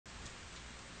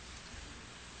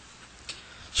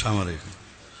അസ്സലാമു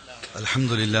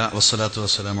അൽഹംദുലില്ലാ വസ്സലാത്തു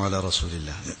വസ്സലാമു അലാ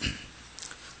റസൂലില്ലാ.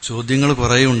 ചോദ്യങ്ങൾ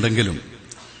കുറേ ഉണ്ടെങ്കിലും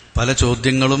പല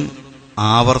ചോദ്യങ്ങളും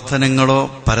ആവർത്തനങ്ങളോ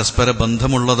പരസ്പര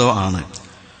ബന്ധമുള്ളതോ ആണ്.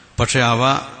 പക്ഷെ അവ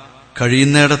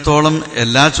കഴിയുന്നിടത്തോളം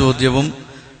എല്ലാ ചോദ്യവും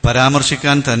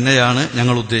പരാമർശിക്കാൻ തന്നെയാണ്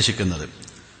ഞങ്ങൾ ഉദ്ദേശിക്കുന്നത്.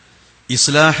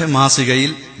 ഇസ്ലാഹ്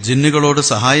മാസികയിൽ ജിന്നുകളോട്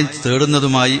സഹായം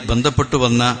തേടുന്നതുമായി ബന്ധപ്പെട്ടു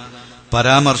വന്ന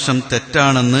പരാമർശം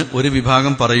തെറ്റാണെന്ന് ഒരു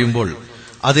വിഭാഗം പറയുമ്പോൾ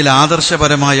അതിൽ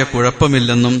ആദർശപരമായ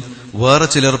കുഴപ്പമില്ലെന്നും വേറെ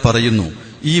ചിലർ പറയുന്നു.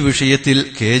 ഈ വിഷയത്തിൽ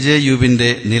KJUവിന്റെ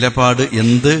നിലപാട്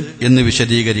എന്ത് എന്ന്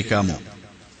വിശദീകരിക്കാമോ?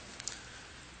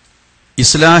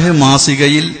 ഇസ്ലാഹ്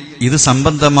മാസികയിൽ ഇത്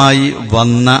സംബന്ധമായി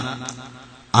വന്ന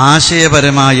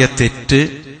ആശയപരമായ തെറ്റ്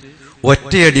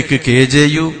ഒറ്റയടിക്ക്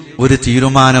KJU ഒരു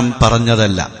തീരുമാനം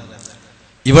പറഞ്ഞതല്ല.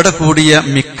 ഇവിടെ കൂടിയ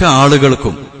മിക്ക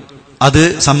ആളുകൾക്കും അത്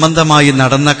സംബന്ധമായി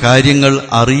നടന്ന കാര്യങ്ങൾ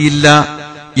അറിയില്ല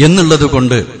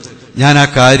എന്നുള്ളതുകൊണ്ട് ഞാൻ ആ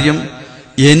കാര്യം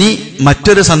ഇനി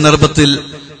മറ്റൊരു സന്ദർഭത്തിൽ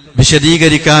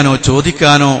വിശദീകരിക്കാനോ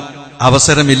ചോദിക്കാനോ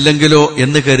അവസരമില്ലെങ്കിലോ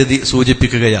എന്ന് കരുതി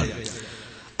സൂചിപ്പിക്കുകയാണ്.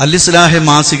 അൽ-ഇസ്ലാഹ്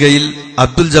മാസികയിൽ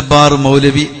അബ്ദുൽ ജബ്ബാർ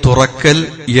മൗലവി തുറക്കൽ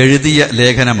എഴുതിയ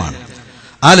ലേഖനമാണ്.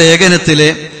 ആ ലേഖനത്തിലെ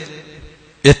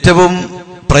ഏറ്റവും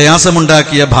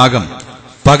പ്രയാസമുണ്ടാക്കിയ ഭാഗം,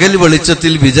 പകൽ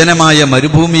വെളിച്ചത്തിൽ വിജനമായ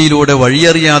മരുഭൂമിയിലൂടെ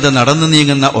വഴിയറിയാതെ നടന്നു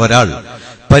നീങ്ങുന്ന ഒരാൾ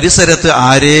പരിസരത്ത്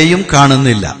ആരെയും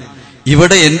കാണുന്നില്ല.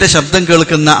 ഇവിടെ എന്റെ ശബ്ദം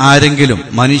കേൾക്കുന്ന ആരെങ്കിലും,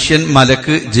 മനുഷ്യൻ,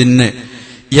 മലക്ക്, ജിന്ന്,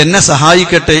 എന്നെ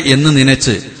സഹായിക്കട്ടെ എന്ന്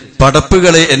നനച്ച്,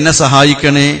 പടപ്പുകളെ എന്നെ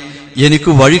സഹായിക്കണേ,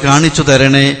 എനിക്ക് വഴി കാണിച്ചു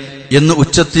തരണേ എന്ന്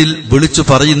ഉച്ചത്തിൽ വിളിച്ചു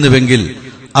പറയുന്നുവെങ്കിൽ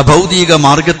അഭൗതിക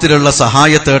മാർഗത്തിലുള്ള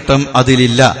സഹായത്തേട്ടം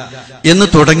അതിലില്ല എന്ന്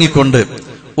തുടങ്ങിക്കൊണ്ട്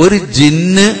ഒരു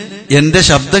ജിന്ന് എന്റെ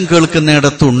ശബ്ദം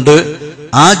കേൾക്കുന്നിടത്തുണ്ട്,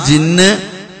 ആ ജിന്ന്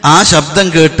ആ ശബ്ദം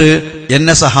കേട്ട്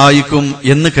എന്നെ സഹായിക്കും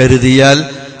എന്ന് കരുതിയാൽ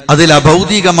അതിൽ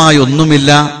അഭൗതികമായ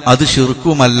ഒന്നുമില്ല, അത്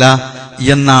ശിർക്കുമല്ല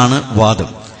എന്നാണ് വാദം.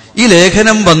 ഈ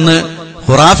ലേഖനം വന്ന്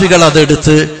ഖുറാഫികൾ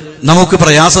അതെടുത്ത് നമുക്ക്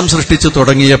പ്രയാസം സൃഷ്ടിച്ചു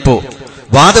തുടങ്ങിയപ്പോ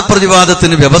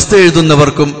വാദപ്രതിവാദത്തിന് വ്യവസ്ഥ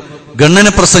എഴുതുന്നവർക്കും ഗണ്ണന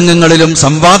പ്രസംഗങ്ങളിലും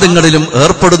സംവാദങ്ങളിലും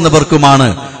ഏർപ്പെടുന്നവർക്കുമാണ്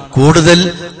കൂടുതൽ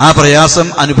ആ പ്രയാസം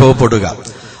അനുഭവപ്പെടുക.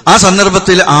 ആ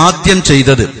സന്ദർഭത്തിൽ ആദ്യം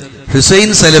ചെയ്തത് ഹുസൈൻ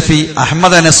സലഫി,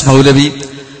 അഹമ്മദ് അനസ് മൗലവി,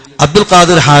 അബ്ദുൽ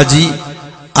ഖാദിർ ഹാജി,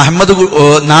 അഹമ്മദ്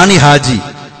നാണി ഹാജി,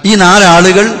 ഈ 4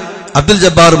 ആളുകൾ അബ്ദുൽ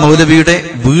ജബ്ബാർ മൗലവിയുടെ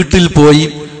വീട്ടിൽ പോയി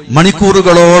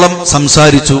മണിക്കൂറുകളോളം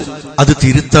സംസാരിച്ചു. അത്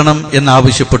തിരുത്തണം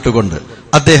എന്നാവശ്യപ്പെട്ടുകൊണ്ട്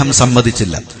അദ്ദേഹം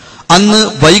സമ്മതിച്ചില്ല. അന്ന്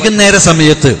വൈകുന്നേര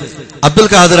സമയത്ത് അബ്ദുൽ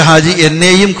ഖാദിർ ഹാജി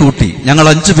എന്നെയും കൂട്ടി ഞങ്ങൾ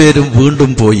 5 പേരും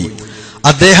വീണ്ടും പോയി.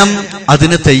 അദ്ദേഹം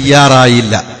അതിന്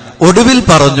തയ്യാറായില്ല. ഒടുവിൽ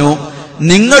പറഞ്ഞു,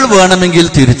 നിങ്ങൾ വേണമെങ്കിൽ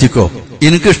തിരുത്തിക്കോ,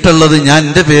 എനിക്കിഷ്ടമുള്ളത് ഞാൻ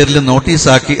എന്റെ പേരിൽ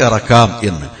നോട്ടീസാക്കി ഇറക്കാം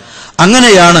എന്ന്.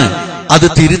 അങ്ങനെയാണ് അത്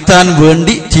തിരുത്താൻ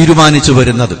വേണ്ടി തീരുമാനിച്ചു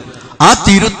വരുന്നത്. ആ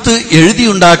തിരുത്ത്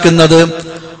എഴുതിയുണ്ടാക്കുന്നത്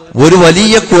ഒരു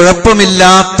വലിയ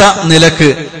കുഴപ്പമില്ലാത്ത നിലക്ക്,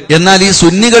 എന്നാൽ ഈ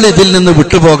സുന്നികൾ ഇതിൽ നിന്ന്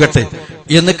വിട്ടുപോകട്ടെ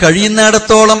എന്ന്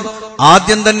കഴിയുന്നിടത്തോളം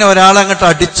ആദ്യം തന്നെ ഒരാളങ്ങോട്ട്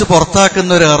അടിച്ചു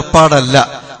പുറത്താക്കുന്ന ഒരു ഏർപ്പാടല്ല.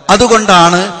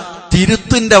 അതുകൊണ്ടാണ്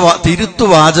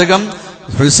തിരുത്തുവാചകം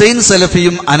ഹുസൈൻ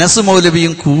സലഫിയും അനസ്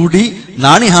മൗലവിയും കൂടി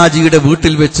നാണി ഹാജിയുടെ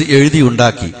വീട്ടിൽ വെച്ച്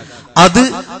എഴുതിയുണ്ടാക്കി. അത്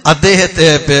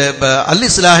അദ്ദേഹത്തെ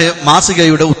അൽ-ഇസ്ലാഹ്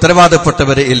മാസികയുടെ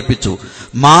ഉത്തരവാദപ്പെട്ടവരെ ഏൽപ്പിച്ചു.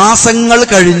 മാസങ്ങൾ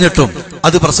കഴിഞ്ഞിട്ടും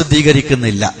അത്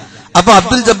പ്രസിദ്ധീകരിക്കുന്നില്ല. അപ്പൊ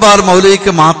അബ്ദുൽ ജബ്ബാർ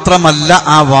മൗലവിക്ക് മാത്രമല്ല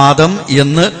ആ വാദം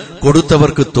എന്ന്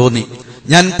കൊടുത്തവർക്ക് തോന്നി.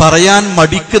 ഞാൻ പറയാൻ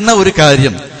മടിക്കുന്ന ഒരു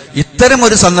കാര്യം ഇത്തരം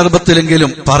ഒരു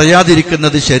സന്ദർഭത്തിലെങ്കിലും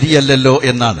പറയാതിരിക്കുന്നത് ശരിയല്ലല്ലോ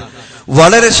എന്നാണ്.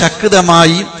 വളരെ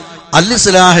ശക്തമായി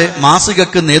അൽ-ഇസ്ലാഹ്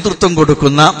മാസികക്ക് നേതൃത്വം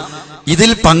കൊടുക്കുന്ന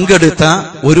ഇതിൽ പങ്കെടുത്ത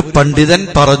ഒരു പണ്ഡിതൻ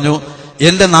പറഞ്ഞു,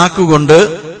 എന്റെ നാക്കുകൊണ്ട്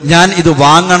ഞാൻ ഇത്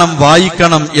വാങ്ങണം,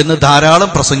 വായിക്കണം എന്ന് ധാരാളം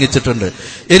പ്രസംഗിച്ചിട്ടുണ്ട്.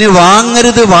 ഇനി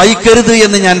വാങ്ങരുത്, വായിക്കരുത്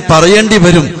എന്ന് ഞാൻ പറയേണ്ടി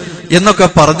വരും എന്നൊക്കെ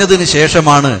പറഞ്ഞതിന്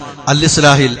ശേഷമാണ്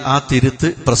അൽ-ഇസ്ലാഹിൽ ആ തിരുത്ത്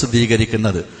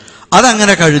പ്രസിദ്ധീകരിക്കുന്നത്.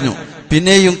 അതങ്ങനെ കഴിഞ്ഞു.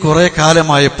 പിന്നെയും കുറെ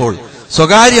കാലമായപ്പോൾ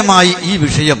സ്വകാര്യമായി ഈ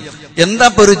വിഷയം, എന്താ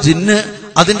ഒരു ജിന്ന്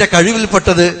അതിന്റെ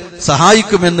കഴിവിൽപ്പെട്ടത്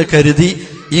സഹായിക്കുമെന്ന് കരുതി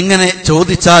ഇങ്ങനെ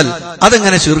ചോദിച്ചാൽ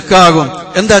അതെങ്ങനെ ശിർക്കാകും,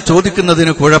 എന്താ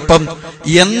ചോദിക്കുന്നതിന് കുഴപ്പം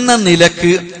എന്ന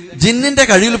നിലക്ക് ജിന്നിന്റെ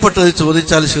കഴിവിൽപ്പെട്ടത്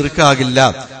ചോദിച്ചാൽ ശിർക്കാകില്ല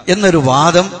എന്നൊരു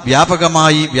വാദം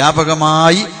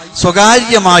വ്യാപകമായി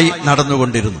സ്വകാര്യമായി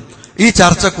നടന്നുകൊണ്ടിരുന്നു. ഈ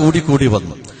ചർച്ച കൂടി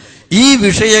വന്നു. ഈ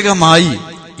വിഷയകമായി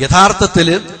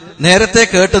യഥാർത്ഥത്തില് നേരത്തെ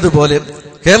കേട്ടതുപോലെ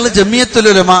കേരള ജമിയത്തുൽ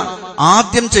ഉലമ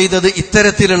ആദ്യം ചെയ്തത്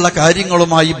ഇത്തരത്തിലുള്ള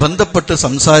കാര്യങ്ങളുമായി ബന്ധപ്പെട്ട്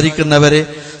സംസാരിക്കുന്നവരെ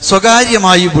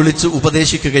സ്വകാര്യമായി വിളിച്ച്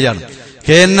ഉപദേശിക്കുകയാണ്.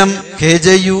 KNM,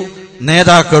 KJU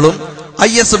നേതാക്കളും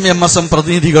ISM MSM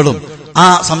പ്രതിനിധികളും ആ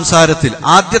സംസാരത്തിൽ,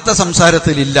 ആദ്യത്തെ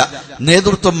സംസാരത്തിൽ ഇല്ല,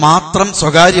 നേതൃത്വം മാത്രം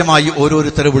സ്വകാര്യമായി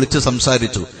ഓരോരുത്തരെ വിളിച്ച്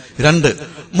സംസാരിച്ചു. 2.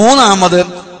 മൂന്നാമത്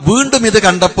വീണ്ടും ഇത്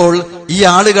കണ്ടപ്പോൾ ഈ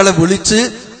ആളുകളെ വിളിച്ച്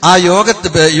ആ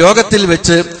യോഗത്തിൽ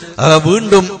വെച്ച്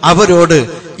വീണ്ടും അവരോട്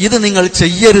ഇത് നിങ്ങൾ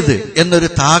ചെയ്യരുത് എന്നൊരു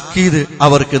താക്കീത്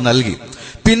അവർക്ക് നൽകി.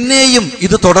 പിന്നെയും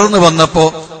ഇത് തുടർന്ന് വന്നപ്പോ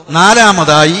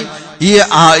നാലാമതായി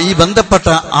ഈ ബന്ധപ്പെട്ട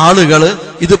ആളുകൾ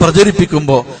ഇത്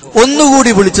പ്രചരിപ്പിക്കുമ്പോ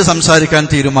ഒന്നുകൂടി വിളിച്ച് സംസാരിക്കാൻ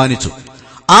തീരുമാനിച്ചു.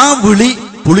 ആ വിളി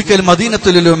പുളിക്കൽ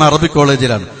മദീനത്തുൽ ഉലൂമ അറബിക്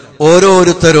കോളേജിലാണ്.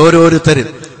 ഓരോരുത്തർ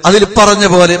അതിൽ പറഞ്ഞ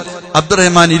പോലെ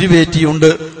അബ്ദുറഹ്മാൻ ഇരുവേറ്റിയുണ്ട്.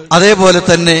 അതേപോലെ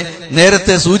തന്നെ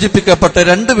നേരത്തെ സൂചിപ്പിക്കപ്പെട്ട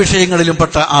 2 വിഷയങ്ങളിലും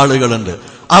പെട്ട ആളുകളുണ്ട്.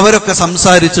 അവരൊക്കെ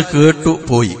സംസാരിച്ച് കേട്ടു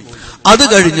പോയി. അത്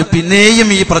കഴിഞ്ഞ് പിന്നെയും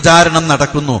ഈ പ്രചാരണം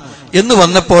നടക്കുന്നു എന്ന്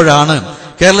വന്നപ്പോഴാണ്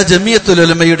കേരള ജമിയത്തുൽ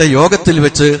ഉലമയുടെ യോഗത്തിൽ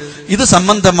വെച്ച് ഇത്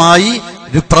സംബന്ധമായി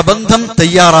ഒരു പ്രബന്ധം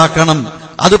തയ്യാറാക്കണം,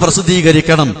 അത്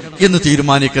പ്രസിദ്ധീകരിക്കണം എന്ന്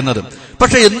തീരുമാനിക്കുന്നത്.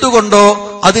 പക്ഷെ എന്തുകൊണ്ടോ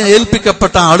അതിന്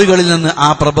ഏൽപ്പിക്കപ്പെട്ട ആളുകളിൽ നിന്ന് ആ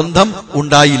പ്രബന്ധം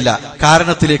ഉണ്ടായില്ല.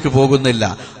 കാരണത്തിലേക്ക് പോകുന്നില്ല.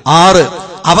 6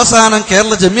 അവസാനം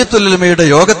കേരള ജമിയത്തുൽ ഉലമയുടെ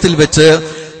യോഗത്തിൽ വെച്ച്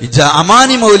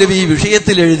അമാനി മൗലവി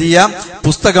വിഷയത്തിൽ എഴുതിയ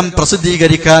പുസ്തകം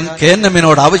പ്രസിദ്ധീകരിക്കാൻ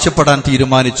KNM-നോട് ആവശ്യപ്പെടാൻ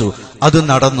തീരുമാനിച്ചു. അത്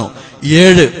നടന്നു.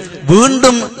 7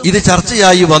 വീണ്ടും ഇത്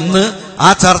ചർച്ചയായി വന്ന് ആ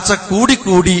ചർച്ച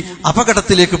കൂടിക്കൂടി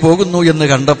അപകടത്തിലേക്ക് പോകുന്നു എന്ന്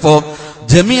കണ്ടപ്പോ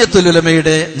ജമിയത്തുൽ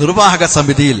ഉലമയുടെ നിർവാഹക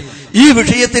സമിതിയിൽ ഈ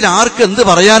വിഷയത്തിൽ ആർക്ക് എന്ത്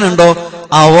പറയാനുണ്ടോ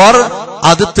അവർ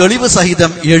അത് തെളിവ്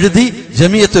സഹിതം എഴുതി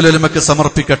ജമിയത്തുൽ ഉലമക്ക്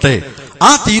സമർപ്പിക്കട്ടെ.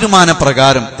 ആ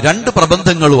തീരുമാനപ്രകാരം 2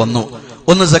 പ്രബന്ധങ്ങൾ വന്നു.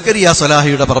 ഒന്ന് സക്കരിയ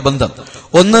സ്വലാഹിയുടെ പ്രബന്ധം,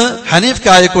 ഒന്ന് ഹനീഫ്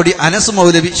കായക്കൊടി, അനസ്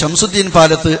മൗലവി, ഷംസുദ്ദീൻ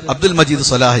പാലത്ത്, അബ്ദുൽ മജീദ്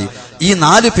സ്വലാഹി, ഈ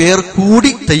 4 പേർ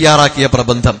കൂടി തയ്യാറാക്കിയ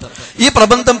പ്രബന്ധം. ഈ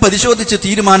പ്രബന്ധം പരിശോധിച്ച്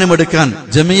തീരുമാനമെടുക്കാൻ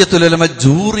ജമിയത്തുൽ ഉലമ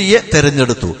ജൂറിയെ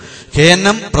തെരഞ്ഞെടുത്തു.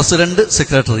 KNM പ്രസിഡന്റ്,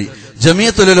 സെക്രട്ടറി,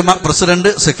 ജമിയത്തുൽ ഉലമ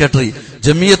പ്രസിഡന്റ്, സെക്രട്ടറി,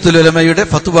 ജമിയത്തുൽ ഉലമയുടെ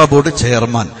ഫത്വ ബോർഡ്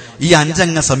ചെയർമാൻ, ഈ 5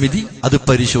 അംഗ സമിതി അത്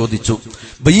പരിശോധിച്ചു.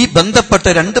 ഈ ബന്ധപ്പെട്ട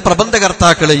 2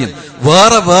 പ്രബന്ധകർത്താക്കളെയും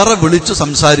വേറെ വിളിച്ചു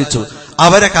സംസാരിച്ചു.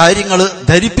 അവരെ കാര്യങ്ങൾ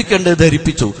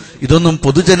ധരിപ്പിച്ചു. ഇതൊന്നും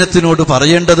പൊതുജനത്തിനോട്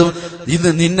പറയേണ്ടതും ഇത്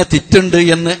നിന്നെ തെറ്റുണ്ട്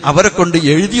എന്ന് അവരെ കൊണ്ട്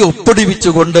എഴുതി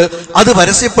ഒപ്പിടിപ്പിച്ചുകൊണ്ട് അത്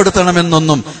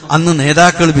പരസ്യപ്പെടുത്തണമെന്നൊന്നും അന്ന്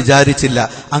നേതാക്കൾ വിചാരിച്ചില്ല.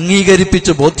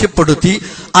 അംഗീകരിപ്പിച്ച് ബോധ്യപ്പെടുത്തി.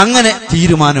 അങ്ങനെ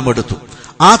തീരുമാനമെടുത്തു.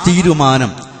 ആ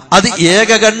തീരുമാനം അത്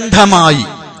ഏകകണ്ഠമായി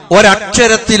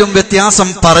ഒരക്ഷരത്തിലും വ്യത്യാസം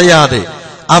പറയാതെ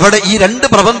അവിടെ ഈ 2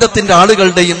 പ്രബന്ധത്തിന്റെ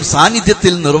ആളുകളുടെയും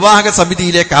സാന്നിധ്യത്തിൽ നിർവാഹക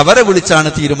സമിതിയിലേക്ക് അവരെ വിളിച്ചാണ്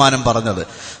തീരുമാനം പറഞ്ഞത്.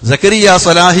 സക്കരിയ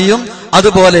സ്വലാഹിയും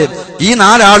അതുപോലെ ഈ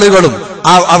 4 ആളുകളും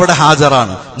അവിടെ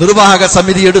ഹാജരാണ്. നിർവാഹക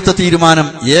സമിതി എടുത്ത തീരുമാനം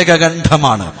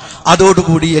ഏകകണ്ഠമാണ്.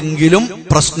 അതോടുകൂടിയെങ്കിലും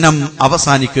പ്രശ്നം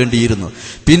അവസാനിക്കേണ്ടിയിരുന്നു.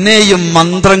 പിന്നെയും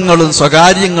മന്ത്രങ്ങളും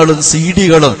സ്വകാര്യങ്ങളും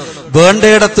സീഡികളും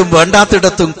വേണ്ടയിടത്തും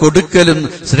വേണ്ടാത്തിടത്തും കൊടുക്കലും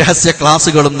രഹസ്യ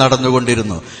ക്ലാസുകളും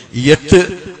നടന്നുകൊണ്ടിരുന്നു. 8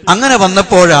 അങ്ങനെ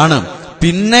വന്നപ്പോഴാണ്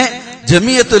പിന്നെ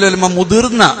ജമിയത്തുൽ ഉലമ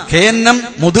മുതിർന്ന KNM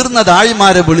മുതിർന്ന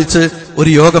ദായിമാരെ വിളിച്ച് ഒരു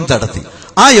യോഗം നടത്തി.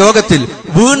 ആ യോഗത്തിൽ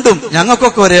വീണ്ടും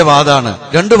ഞങ്ങൾക്കൊക്കെ ഒരേ വാദാണ്,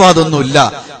 2 വാദമൊന്നുമില്ല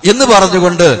എന്ന്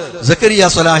പറഞ്ഞുകൊണ്ട് സക്കരിയ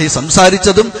സ്വലാഹി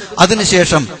സംസാരിച്ചതും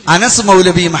അതിനുശേഷം Anas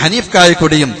മൗലവിയും Hanif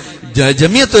കായക്കൊടിയും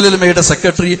Jamiyyathul ഉലമയുടെ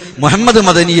secretary Muhammad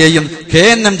മദനിയെയും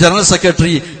KNM general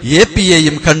secretary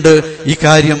AP-യെയും കണ്ട് ഈ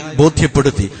കാര്യം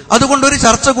ബോധ്യപ്പെടുത്തി. അതുകൊണ്ടൊരു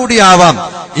ചർച്ച കൂടിയാവാം.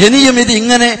 ഇനിയും ഇത്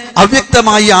ഇങ്ങനെ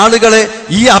അവ്യക്തമായി ആളുകളെ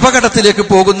ഈ അപകടത്തിലേക്ക്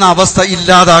പോകുന്ന അവസ്ഥ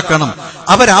ഇല്ലാതാക്കണം.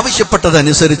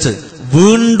 അവരാവശ്യപ്പെട്ടതനുസരിച്ച്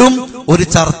വീണ്ടും ഒരു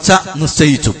ചർച്ച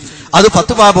നിശ്ചയിച്ചു. അത്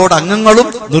ഫത്വ ബോർഡ് അംഗങ്ങളും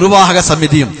നിർവാഹക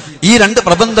സമിതിയും ഈ 2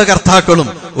 പ്രബന്ധകർത്താക്കളും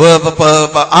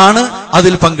ആണ്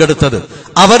അതിൽ പങ്കെടുത്തത്.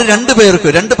 അവർ 2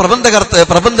 പേർക്കും 2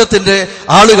 പ്രബന്ധത്തിന്റെ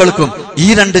ആളുകൾക്കും ഈ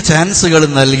 2 ചാൻസുകൾ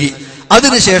നൽകി.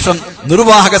 അതിനുശേഷം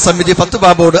നിർവാഹക സമിതി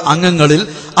ഫത്വ ബോർഡ് അംഗങ്ങളിൽ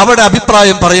അവിടെ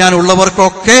അഭിപ്രായം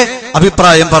പറയാനുള്ളവർക്കൊക്കെ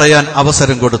അഭിപ്രായം പറയാൻ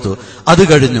അവസരം കൊടുത്തു. അത്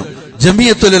കഴിഞ്ഞു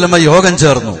ജമിയത്തുൽ ഉലമ യോഗം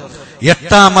ചേർന്നു.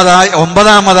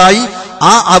 9ാമതായി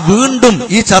വീണ്ടും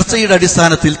ഈ ചർച്ചയുടെ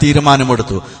അടിസ്ഥാനത്തിൽ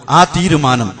തീരുമാനമെടുത്തു. ആ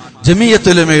തീരുമാനം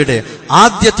ജമിയത്തുൽ ഉലമയുടെ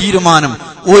ആദ്യ തീരുമാനം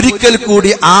ഒരിക്കൽ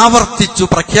കൂടി ആവർത്തിച്ചു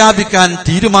പ്രഖ്യാപിക്കാൻ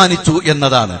തീരുമാനിച്ചു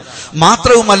എന്നതാണ്.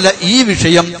 മാത്രവുമല്ല ഈ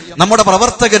വിഷയം നമ്മുടെ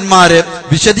പ്രവർത്തകന്മാരെ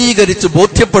വിശദീകരിച്ച്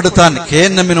ബോധ്യപ്പെടുത്താൻ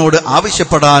KNM-നോട്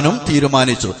ആവശ്യപ്പെടാനും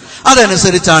തീരുമാനിച്ചു.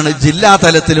 അതനുസരിച്ചാണ് ജില്ലാ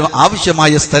തലത്തിലും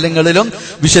ആവശ്യമായ സ്ഥലങ്ങളിലും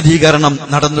വിശദീകരണം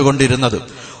നടന്നുകൊണ്ടിരുന്നത്.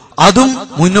 അതും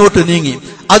മുന്നോട്ട് നീങ്ങി.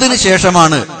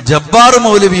 അതിനുശേഷമാണ് ജബ്ബാർ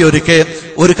മൗലവി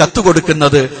ഒരു കത്ത്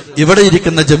കൊടുക്കുന്നത് ഇവിടെ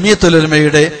ഇരിക്കുന്ന ജമിയത്തുൽ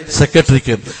ഉലമയുടെ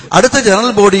സെക്രട്ടറിക്ക്. അടുത്ത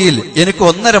ജനറൽ ബോഡിയിൽ എനിക്ക്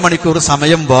 1.5 മണിക്കൂർ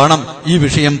സമയം വേണം ഈ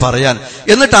വിഷയം പറയാൻ.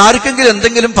 എന്നിട്ട് ആർക്കെങ്കിലും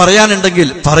എന്തെങ്കിലും പറയാനുണ്ടെങ്കിൽ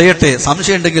പറയട്ടെ,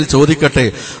 സംശയം ഉണ്ടെങ്കിൽ ചോദിക്കട്ടെ,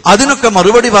 അതിനൊക്കെ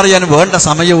മറുപടി പറയാൻ വേണ്ട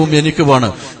സമയവും എനിക്ക്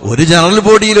വേണം. ഒരു ജനറൽ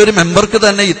ബോഡിയിൽ ഒരു മെമ്പർക്ക്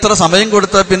തന്നെ ഇത്ര സമയം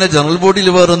കൊടുത്താൽ പിന്നെ ജനറൽ ബോഡിയിൽ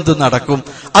വേറെന്ത് നടക്കും?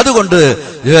 അതുകൊണ്ട്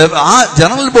ആ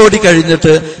ജനറൽ ബോഡി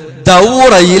കഴിഞ്ഞിട്ട്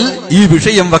ദൗറയിൽ ഈ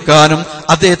വിഷയം വെക്കാനും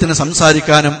അദ്ദേഹത്തിന്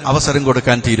സംസാരിക്കാനും അവസരം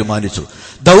കൊടുക്കാൻ തീരുമാനിച്ചു.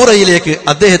 ദൗറയിലേക്ക്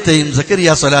അദ്ദേഹത്തെയും സക്കരിയ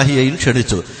സ്വലാഹിയെയും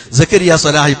ക്ഷണിച്ചു. സക്കരിയ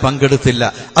സ്വലാഹി പങ്കെടുത്തില്ല.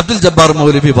 അബ്ദുൽ ജബ്ബാർ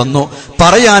മൗലവി വന്നു.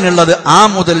 പറയാനുള്ളത് ആ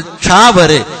മുതൽ ക്ഷ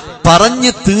വരെ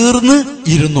പറഞ്ഞു തീർന്ന്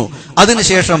ഇരുന്നു.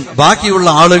 അതിനുശേഷം ബാക്കിയുള്ള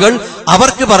ആളുകൾ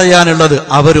അവർക്ക് പറയാനുള്ളത്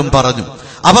അവരും പറഞ്ഞു.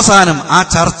 അവസാനം ആ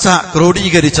ചർച്ച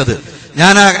ക്രോഡീകരിച്ചത്,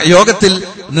 ഞാൻ ആ യോഗത്തിൽ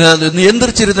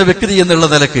നിയന്ത്രിച്ചിരുന്ന വ്യക്തി എന്നുള്ള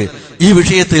നിലക്ക് ഈ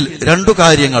വിഷയത്തിൽ 2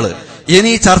 കാര്യങ്ങൾ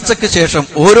ഇനി ചർച്ചയ്ക്ക് ശേഷം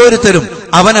ഓരോരുത്തരും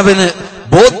അവനവന്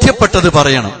ബോധ്യപ്പെട്ടത്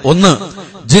പറയണം. 1,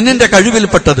 ജിന്നിന്റെ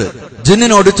കഴിവിൽപ്പെട്ടത്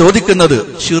ജിന്നിനോട് ചോദിക്കുന്നത്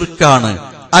ഷിർക്കാണ്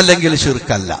അല്ലെങ്കിൽ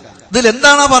ഷിർക്കല്ല. ഇതിൽ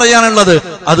എന്താണ് പറയാനുള്ളത്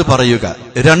അത് പറയുക.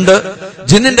 2,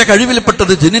 ജിന്നിന്റെ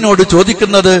കഴിവിൽപ്പെട്ടത് ജിന്നിനോട്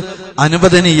ചോദിക്കുന്നത്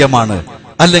അനുവദനീയമാണ്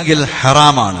അല്ലെങ്കിൽ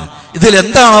ഹറാമാണ്. ഇതിൽ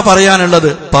എന്താണോ പറയാനുള്ളത്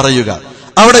പറയുക.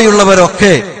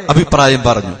 അവിടെയുള്ളവരൊക്കെ അഭിപ്രായം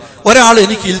പറഞ്ഞു. ഒരാൾ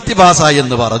എനിക്ക് ഇൽത്തിബാസായി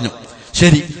എന്ന് പറഞ്ഞു,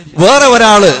 ശരി. വേറെ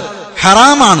ഒരാള്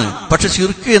ഹറാമാണ് പക്ഷെ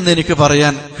ശിർക്ക് എന്ന് എനിക്ക്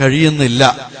പറയാൻ കഴിയുന്നില്ല.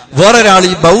 വേറൊരാൾ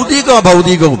ഈ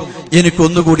ഭൗതികവും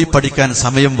എനിക്കൊന്നുകൂടി പഠിക്കാൻ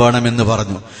സമയം വേണമെന്ന്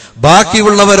പറഞ്ഞു.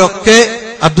 ബാക്കിയുള്ളവരൊക്കെ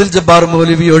അബ്ദുൽ ജബ്ബാർ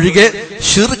മൗലവി ഒഴികെ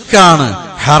ഷിർക്കാണ്,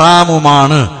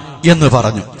 ഹറാമുമാണ് എന്ന്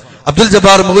പറഞ്ഞു. അബ്ദുൽ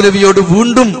ജബ്ബാർ മൗലവിയോട്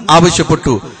വീണ്ടും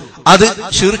ആവശ്യപ്പെട്ടു, അത്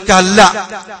ഷിർക്കല്ല,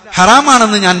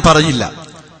 ഹറാമാണെന്ന് ഞാൻ പറയില്ല,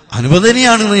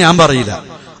 അനുവദനീയാണെന്ന് ഞാൻ പറയില്ല,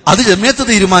 അത് ജമിയത്ത്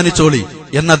തീരുമാനിച്ചോളി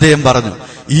എന്ന് അദ്ദേഹം പറഞ്ഞു.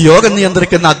 ഈ യോഗം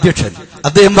നിയന്ത്രിക്കുന്ന അധ്യക്ഷൻ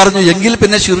അദ്ദേഹം പറഞ്ഞു, എങ്കിൽ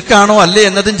പിന്നെ ഷിർക്കാണോ അല്ലേ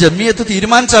എന്നതും ജമിയത്ത്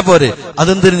തീരുമാനിച്ചാ പോരെ,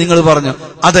 അതെന്തിന് നിങ്ങൾ പറഞ്ഞു?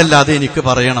 അതല്ലാതെ എനിക്ക്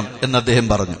പറയണം എന്ന് അദ്ദേഹം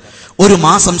പറഞ്ഞു. 1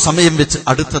 മാസം സമയം വെച്ച്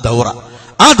അടുത്ത ദൗറ.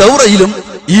 ആ ദൗറയിലും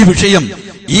ഈ വിഷയം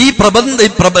ഈ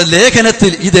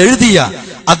ലേഖനത്തിൽ ഇതെഴുതിയ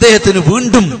അദ്ദേഹത്തിന്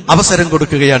വീണ്ടും അവസരം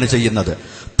കൊടുക്കുകയാണ് ചെയ്യുന്നത്.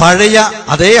 പഴയ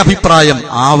അതേ അഭിപ്രായം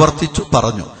ആവർത്തിച്ചു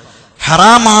പറഞ്ഞു.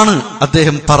 ഹറാമാണ്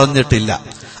അദ്ദേഹം പറഞ്ഞിട്ടില്ല,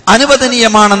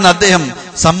 അനുവദനീയമാണെന്ന് അദ്ദേഹം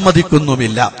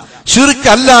സമ്മതിക്കുന്നുമില്ല,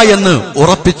 ശിർക്കല്ല എന്ന്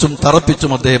ഉറപ്പിച്ചും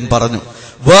തറപ്പിച്ചും അദ്ദേഹം പറഞ്ഞു.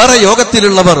 വേറെ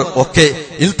യോഗത്തിലുള്ളവർ ഒക്കെ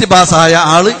ഇൽത്തിബാസായ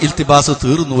ആള് ഇൽത്തിബാസ്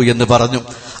തീർന്നു എന്ന് പറഞ്ഞു.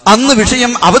 അന്ന്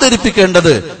വിഷയം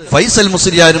അവതരിപ്പിക്കേണ്ടത് ഫൈസൽ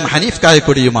മുസ്ലിയാരും ഹനീഫ്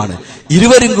കായക്കൊടിയുമാണ്.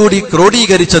 ഇരുവരും കൂടി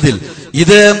ക്രോഡീകരിച്ചതിൽ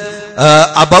ഇത്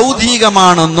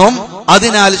അബൗദ്ധികമാണെന്നും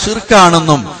അതിനാൽ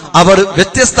ശിർക്കാണെന്നും അവർ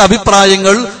വ്യത്യസ്ത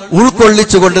അഭിപ്രായങ്ങൾ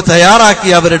ഉൾക്കൊള്ളിച്ചുകൊണ്ട്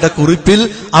തയ്യാറാക്കിയ അവരുടെ കുറിപ്പിൽ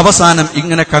അവസാനം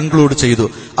ഇങ്ങനെ കൺക്ലൂഡ് ചെയ്തു.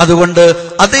 അതുകൊണ്ട്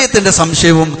അദ്ദേഹത്തിന്റെ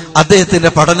സംശയവും അദ്ദേഹത്തിന്റെ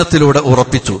പഠനത്തിലൂടെ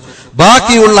ഉറപ്പിച്ചു.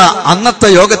 ബാക്കിയുള്ള അന്നത്തെ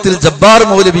യോഗത്തിൽ ജബ്ബാർ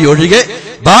മൗലവി ഒഴികെ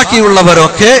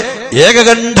ബാക്കിയുള്ളവരൊക്കെ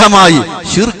ഏകകണ്ഠമായി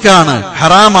ഷിർക്കാണ്,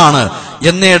 ഹറാമാണ്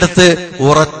എന്നിടത്ത്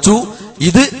ഉറച്ചു.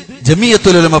 ഇത്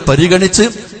ജമിയത്തുൽ ഉലമ പരിഗണിച്ച്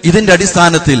ഇതിന്റെ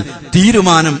അടിസ്ഥാനത്തിൽ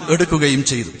തീരുമാനം എടുക്കുകയും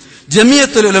ചെയ്തു.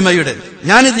 ജമിയത്തുൽ ഉലമയുടെ,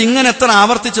 ഞാനിത് ഇങ്ങനെ എത്ര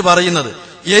ആവർത്തിച്ച് പറയുന്നത്,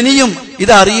 ഇനിയും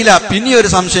ഇതറിയില്ല, പിന്നെയൊരു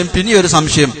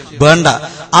സംശയം വേണ്ട.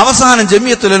 അവസാനം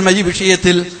ജമിയത്തുൽ ഉലമ ഈ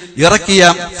വിഷയത്തിൽ ഇറക്കിയ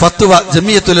ഫത്വ,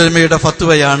 ജമിയത്തുൽ ഉലമയുടെ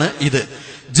ഫത്വയാണ് ഇത്.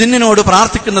 ജിന്നിനോട്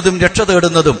പ്രാർത്ഥിക്കുന്നതും രക്ഷ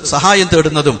തേടുന്നതും സഹായം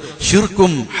തേടുന്നതും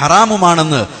ഷിർക്കും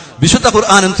ഹറാമുമാണെന്ന് വിശുദ്ധ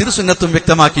ഖുർആനും തിരുസുന്നത്തും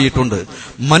വ്യക്തമാക്കിയിട്ടുണ്ട്.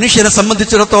 മനുഷ്യനെ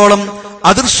സംബന്ധിച്ചിടത്തോളം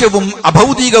അദൃശ്യവും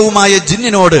അഭൗതികവുമായ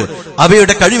ജിന്നിനോട്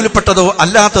അവയുടെ കഴിവിൽപ്പെട്ടതോ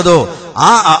അല്ലാത്തതോ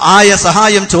ആയ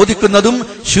സഹായം ചോദിക്കുന്നതും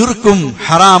ഷിർക്കും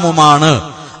ഹറാമുമാണ്.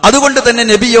 അതുകൊണ്ട് തന്നെ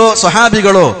നബിയോ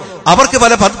സ്വഹാബികളോ അവർക്ക്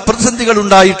പല പ്രതിസന്ധികൾ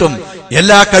ഉണ്ടായിട്ടും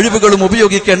എല്ലാ കഴിവുകളും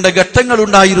ഉപയോഗിക്കേണ്ട ഘട്ടങ്ങൾ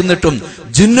ഉണ്ടായിരുന്നിട്ടും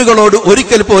ജിന്നുകളോട്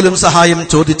ഒരിക്കൽ പോലും സഹായം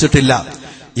ചോദിച്ചിട്ടില്ല.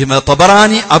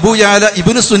 തബറാനി, അബൂയാല,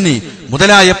 ഇബ്നു സുന്നി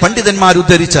മുതലായ പണ്ഡിതന്മാർ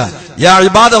ഉദ്ധരിച്ച യാ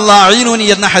ഇബാദല്ലാഹ് അഈനൂനി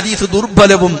എന്ന ഹദീസ്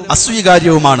ദുർബലവും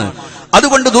അസ്വീകാര്യവുമാണ്.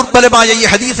 അതുകൊണ്ട് ദുർബലമായ ഈ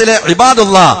ഹദീസിലെ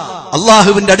ഇബാദല്ലാഹ്,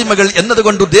 അള്ളാഹുവിന്റെ അടിമകൾ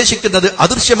എന്നതുകൊണ്ട് ഉദ്ദേശിക്കുന്നത്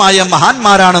അദൃശ്യമായ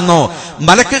മഹാന്മാരാണെന്നോ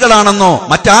മലക്കുകളാണെന്നോ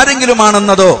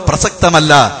മറ്റാരെങ്കിലുമാണെന്നതോ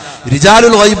പ്രസക്തമല്ല.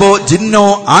 റിജാലുൽ ഗൈബോ ജിന്നോ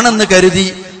ആണെന്ന് കരുതി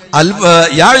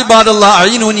യാ ഇബാദല്ലാഹ്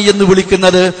അഈനൂനി എന്ന്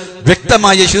വിളിക്കുന്നത്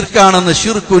വ്യക്തമായ ശിർക്കാണെന്ന്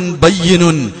ഷിർക്കുൻ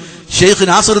ബയ്യിനുൻ ഷെയ്ഖ്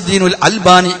നാസിറുദ്ദീനുൽ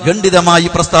അൽബാനി ഖണ്ഡിതമായി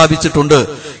പ്രസ്താവിച്ചിട്ടുണ്ട്.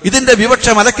 ഇതിന്റെ വിവക്ഷ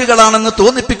മലക്കുകളാണെന്ന്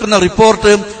തോന്നിപ്പിക്കുന്ന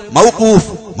റിപ്പോർട്ട്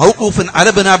മൗഖൂഫുൻ അല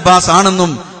ഇബ്നു അബ്ബാസ്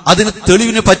ആണെന്നും അതിന്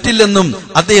തെളിവിന് പറ്റില്ലെന്നും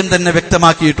അദ്ദേഹം തന്നെ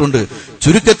വ്യക്തമാക്കിയിട്ടുണ്ട്.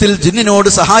 ചുരുക്കത്തിൽ ജിന്നിനോട്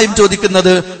സഹായം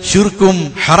ചോദിക്കുന്നത് ഷിർക്കും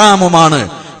ഹറാമുമാണ്.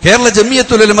 കേരള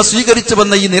ജമിയത്തുൽ ഉലമ സ്വീകരിച്ചു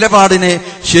വന്ന ഈ നിലപാടിനെ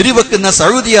ശരിവെക്കുന്ന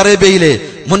സൗദി അറേബ്യയിലെ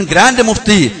മുൻ ഗ്രാൻഡ്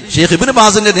മുഫ്തി ഷെയ്ഖ് ഇബ്നു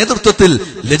ബാസിന്റെ നേതൃത്വത്തിൽ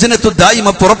ലജ്നത്തുദ്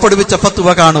ദായിമ പുറപ്പെടുവിച്ച ഫത്വ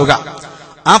കാണുക.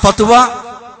 ആ ഫത്വ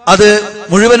അത്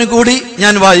മുഴുവനും കൂടി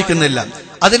ഞാൻ വായിക്കുന്നില്ല.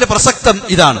 അതിന്റെ പ്രസക്തം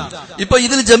ഇതാണ്. ഇപ്പൊ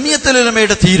ഇതിൽ ജമിയത്തുൽ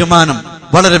ഉലമയുടെ തീരുമാനം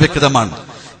വളരെ വ്യക്തമാണ്.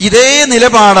 ഇതേ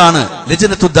നിലപാടാണ്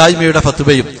ലജ്നത്തുദ് ദായിമയുടെ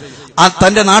ഫത്വയും.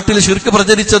 തന്റെ നാട്ടിൽ ശിർക്ക്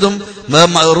പ്രചരിച്ചതും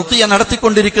റുഖിയ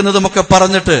നടത്തിക്കൊണ്ടിരിക്കുന്നതും ഒക്കെ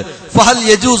പറഞ്ഞിട്ട് ഫഹൽ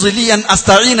യജൂസു ലി അൻ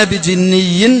അസ്തഈന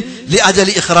ബിജിന്നിയിൻ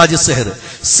ലിഅജലി ഇഖ്റാജി സിഹ്ർ,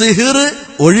 സിഹ്ർ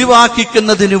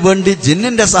ഒഴിവാക്കിക്കുന്നതിനു വേണ്ടി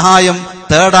ജിന്നിന്റെ സഹായം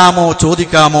തേടാമോ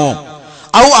ചോദിക്കാമോ?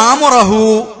 ഔ ആമുറഹു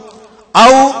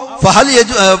ഔ ഫഹൽ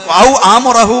ഔ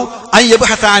ആമുറഹു അൻ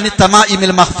യബ്ഹത അൻ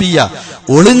തമാഇമിൽ മഖ്ഫിയ,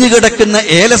 ഒളിഞ്ഞുകിടക്കുന്ന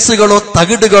ഏലസുകളോ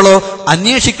തകിടുകളോ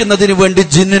അന്വേഷിക്കുന്നതിന് വേണ്ടി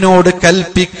ജിന്നിനോട്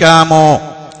കൽപ്പിക്കാമോ?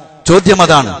 ചോദ്യം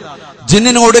അതാണ്.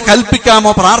 ജിന്നിനോട്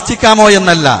കൽപ്പിക്കാമോ, പ്രാർത്ഥിക്കാമോ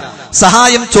എന്നല്ല,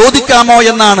 സഹായം ചോദിക്കാമോ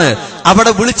എന്നാണ്.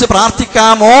 അവിടെ വിളിച്ച്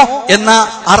പ്രാർത്ഥിക്കാമോ എന്ന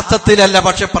അർത്ഥത്തിലല്ല,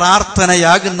 പക്ഷെ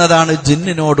പ്രാർത്ഥനയാകുന്നതാണ്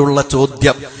ജിന്നിനോടുള്ള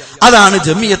ചോദ്യം. അതാണ്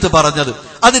ജമിയത്ത് പറഞ്ഞത്.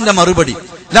 അതിന്റെ മറുപടി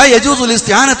ലാ യജൂസുൽ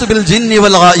ഇസ്തിആനതു ബിൽ ജിന്നി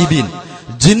വൽ ഗായിബിൻ,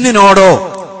 ജിന്നിനോടോ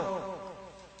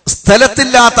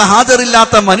സ്ഥലത്തില്ലാത്ത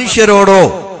ഹാജറില്ലാത്ത മനുഷ്യരോടോ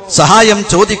സഹായം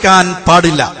ചോദിക്കാൻ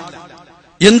പാടില്ല.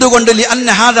 എന്തുകൊണ്ട്?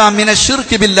 ലിഅന്ന ഹാദാ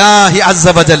മിനശ്ശിർകി ബില്ലാഹി അസ്സ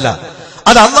വജല്ല,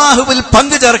 അത് അല്ലാഹുവിൽ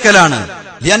പങ്കു ചേർക്കലാണ്.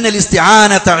 ലിഅന്നൽ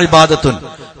ഇസ്തിആനത ഇബാദത്തുൻ,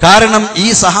 കാരണം ഈ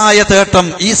സഹായ തേട്ടം,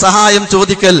 ഈ സഹായം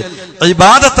ചോദിക്കൽ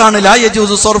ഇബാദത്താണ്. ലാ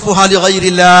യജൂസു സർഫുഹാ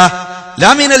ലിഗൈരില്ലാഹ്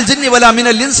ലാ മിനൽ ജിന്നി വലാ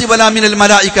മിനൽ ഇൻസി വലാ മിനൽ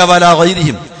മലായിക വലാ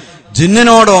ഗൈരിഹിം,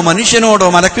 ജിന്നിനോടോ മനുഷ്യനോടോ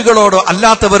മലക്കുകളോടോ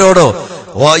അല്ലാത്തവരോടോ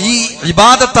ഈ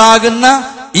ഇബാദത്താകുന്ന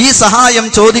ഈ സഹായം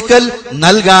ചോദിക്കൽ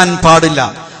നൽകാൻ പാടില്ല.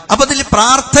 അപ്പൊ അതിൽ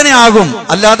പ്രാർത്ഥനയാകും,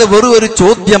 അല്ലാതെ വെറും ഒരു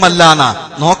ചോദ്യമല്ലാന്ന.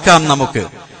 നോക്കാം നമുക്ക്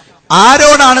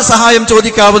ആരോടാണ് സഹായം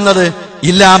ചോദിക്കാവുന്നത്.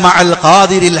 ഇല്ലാ മഅൽ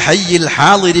ഖാദിരിൽ ഹയ്യിൽ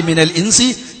ഹാദിരി മിനൽ ഇൻസി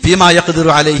ഫീമാ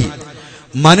യഖ്ദിറു അലൈഹി,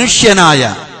 മനുഷ്യനായ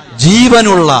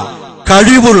ജീവനുള്ള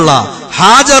കഴിവുള്ള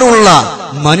ഹാജറുള്ള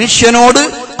മനുഷ്യനോട്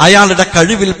അയാളുടെ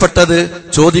കഴിവിൽപ്പെട്ടത്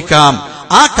ചോദിക്കാം.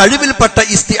 ആ കഴിവിൽപ്പെട്ട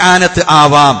ഇസ്തിആനത്ത്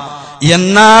ആവാം.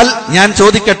 എന്നാൽ ഞാൻ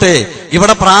ചോദിക്കട്ടെ,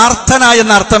 ഇവിടെ പ്രാർത്ഥന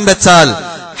എന്നർത്ഥം വെച്ചാൽ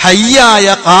ഹയ്യായ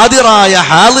ഖാദിറായ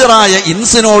ഹാദിറായ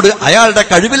ഇൻസിനോട് അയാളുടെ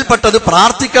കഴിവിൽപ്പെട്ടത്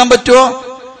പ്രാർത്ഥിക്കാൻ പറ്റുമോ?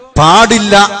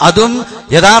 പാടില്ല. അതും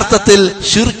യഥാർത്ഥത്തിൽ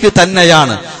ശിർക്ക്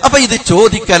തന്നെയാണ്. അപ്പൊ ഇത്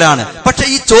ചോദിക്കലാണ്. പക്ഷെ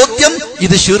ഈ ചോദ്യം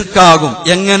ഇത് ശിർക്കാകും.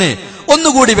 എങ്ങനെ?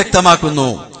 ഒന്നുകൂടി വ്യക്തമാക്കുന്നു.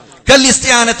 കൽ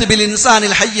ഇസ്തിആനത്ത് ബിൽ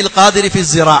ഇൻസാനിൽ ഹയ്യിൽ ഖാദിരി ഫി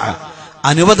സിറാഅ,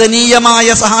 അനുവദനീയമായ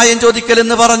സഹായം ചോദിക്കൽ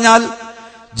എന്ന് പറഞ്ഞാൽ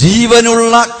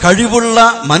ജീവനുള്ള കഴിവുള്ള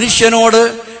മനുഷ്യനോട്,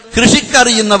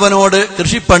 കൃഷിക്കറിയുന്നവനോട്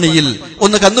കൃഷിപ്പണിയിൽ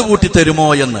ഒന്ന് കന്നുകൂട്ടി തരുമോ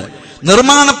എന്ന്,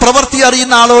 നിർമ്മാണ പ്രവൃത്തി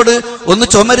അറിയുന്ന ആളോട് ഒന്ന്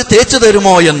ചുമര് തേച്ചു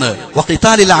തരുമോ എന്ന്,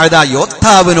 വഖിതാലിൽ അഅദാ,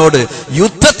 യോദ്ധാവിനോട്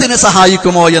യുദ്ധത്തിന്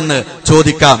സഹായിക്കുമോ എന്ന്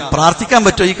ചോദിക്കാം. പ്രാർത്ഥിക്കാൻ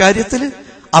പറ്റുമോ ഈ കാര്യത്തിൽ?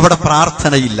 അവിടെ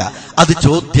പ്രാർത്ഥനയില്ല, അത്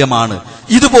ചോദ്യമാണ്.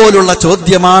 ഇതുപോലുള്ള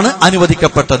ചോദ്യമാണ്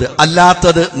അനുവദിക്കപ്പെട്ടത്,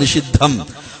 അല്ലാത്തത് നിഷിദ്ധം.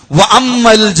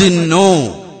 വഅമ്മൽ ജിന്നു,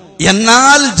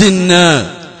 എന്നാൽ ജിന്ന്,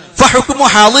 ഫഹുക്മു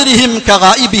ഹാദിരിഹിം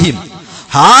കഗായിബിഹിം,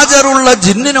 ഹാജറുള്ള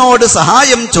ജിന്നിനോട്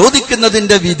സഹായം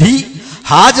ചോദിക്കുന്നതിന്റെ വിധി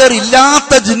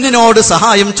ഹാജറില്ലാത്ത ജിന്നിനോട്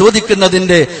സഹായം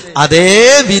ചോദിക്കുന്നതിന്റെ അതേ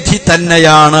വിധി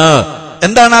തന്നെയാണ്.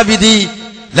 എന്താണ് ആ വിധി?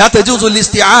 ലാ തജൂസുൽ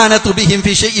ഇസ്തിആനതു ബിഹിം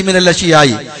ഫി ശൈഇൻ മിനൽ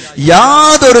അശിയായി,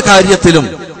 യാതൊരു കാര്യത്തിലും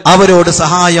അവരോട്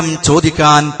സഹായം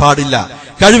ചോദിക്കാൻ പാടില്ല.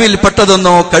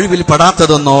 കഴിവിൽപ്പെട്ടതെന്നോ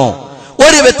കഴിവിൽപ്പെടാത്തതെന്നോ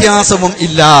ഒരു വ്യത്യാസവും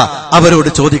ഇല്ല, അവരോട്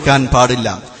ചോദിക്കാൻ പാടില്ല.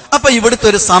 അപ്പൊ ഇവിടുത്തെ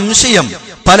ഒരു സംശയം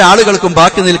പല ആളുകൾക്കും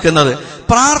ബാക്കി നിൽക്കുന്നത്,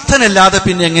 പ്രാർത്ഥന അല്ലാതെ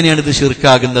പിന്നെ എങ്ങനെയാണ് ഇത്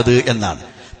ശിർക്കാകുന്നത് എന്നാണ്.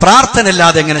 പ്രാർത്ഥന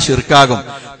അല്ലാതെ എങ്ങനെ ശിർക്കാകും?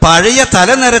 പഴയ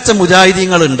തലനരച്ച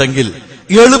മുജാഹിദീങ്ങൾ ഉണ്ടെങ്കിൽ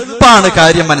എളുപ്പമാണ്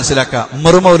കാര്യം മനസ്സിലാക്കുക.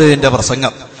 മറുമൗലവിന്റെ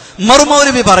പ്രസംഗം,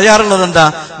 മറുമൗലവി പറയാറുള്ളത് എന്താ?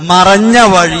 മറഞ്ഞ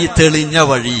വഴി, തെളിഞ്ഞ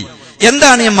വഴി.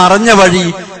 എന്താണ് ഈ മറഞ്ഞ വഴി?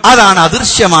 അതാണ്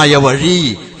അദൃശ്യമായ വഴി,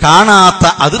 കാണാത്ത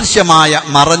അദൃശ്യമായ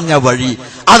മറഞ്ഞ വഴി,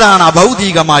 അതാണ്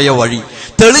അഭൗതികമായ വഴി.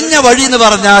 തെളിഞ്ഞ വഴി എന്ന്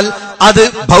പറഞ്ഞാൽ അത്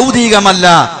ഭൗതികമല്ല,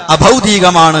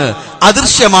 അഭൗതികമാണ്,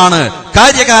 അദൃശ്യമാണ്,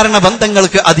 കാര്യകാരണ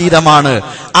ബന്ധങ്ങൾക്ക് അതീതമാണ്.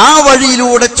 ആ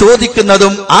വഴിയിലൂടെ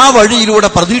ചോദിക്കുന്നതും ആ വഴിയിലൂടെ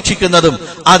പ്രതീക്ഷിക്കുന്നതും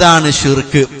അതാണ്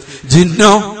ശിർക്ക്.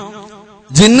 ജിന്നോ?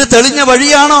 ജിന്ന് തെളിഞ്ഞ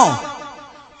വഴിയാണോ?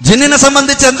 ജിന്നിനെ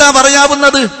സംബന്ധിച്ച് എന്താ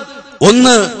പറയാവുന്നത്?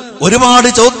 ഒന്ന്, ഒരുപാട്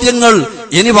ചോദ്യങ്ങൾ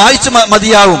ഇനി വായിച്ചു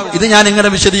മതിയാവും, ഇത് ഞാൻ ഇങ്ങനെ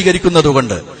വിശദീകരിക്കുന്നത്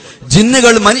കൊണ്ട്.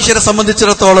 ജിന്നുകൾ മനുഷ്യരെ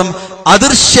സംബന്ധിച്ചിടത്തോളം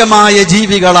അദൃശ്യമായ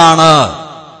ജീവികളാണ്,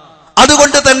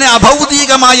 അതുകൊണ്ട് തന്നെ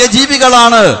അഭൗതികമായ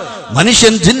ജീവികളാണ്.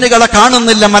 മനുഷ്യൻ ജിന്നുകളെ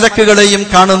കാണുന്നില്ല, മലക്കുകളെയും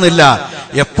കാണുന്നില്ല.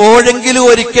 എപ്പോഴെങ്കിലും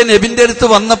ഒരിക്കൽ നബിന്റെ അടുത്ത്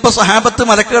വന്നപ്പോ സഹാബത്ത്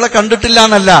മലക്കുകളെ കണ്ടിട്ടില്ല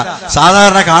എന്നല്ല,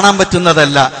 സാധാരണ കാണാൻ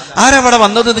പറ്റുന്നതല്ല. ആരവിടെ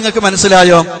വന്നത് നിങ്ങൾക്ക്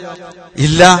മനസ്സിലായോ?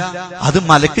 ഇല്ല, അത്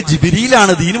മലക്ക്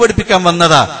ജിബിരിയിലാണ്, ദീന് പഠിപ്പിക്കാൻ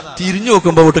വന്നതാ. തിരിഞ്ഞു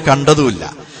നോക്കുമ്പോ തൊട്ട് കണ്ടതുമില്ല.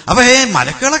 അപ്പൊ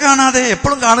മലക്കുകളെ കാണാതെ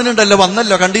എപ്പോഴും കാണുന്നുണ്ടല്ലോ,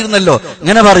 വന്നല്ലോ, കണ്ടിരുന്നല്ലോ,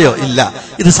 ഇങ്ങനെ പറയോ? ഇല്ല,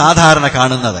 ഇത് സാധാരണ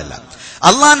കാണുന്നതല്ല.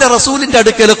 അള്ളാന്റെ റസൂലിന്റെ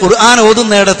അടുക്കൽ ഖുർആൻ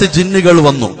ഓതുന്നിടത്ത് ജിന്നുകൾ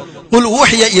വന്നു. ഖുൽ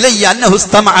ഊഹിയ ഇലയ്യ അന്നഹു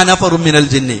ഇസ്തമഅ നഫറും മിനൽ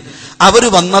ജിന്നി, അവർ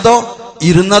വന്നതോ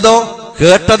ഇരുന്നതോ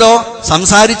കേട്ടതോ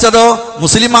സംസാരിച്ചതോ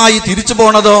മുസ്ലിമായി തിരിച്ചു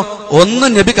പോണതോ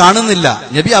ഒന്നും നബി കാണുന്നില്ല.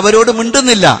 നബി അവരോട്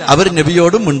മിണ്ടുന്നില്ല, അവർ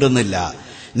നബിയോടും മിണ്ടുന്നില്ല.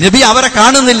 നബി അവരെ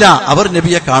കാണുന്നില്ല, അവർ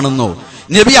നബിയെ കാണുന്നു.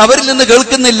 നബി അവരിൽ നിന്ന്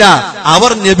കേൾക്കുന്നില്ല,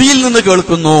 അവർ നബിയിൽ നിന്ന്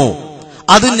കേൾക്കുന്നു.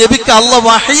 അത് നബിക്ക് അള്ളാഹ്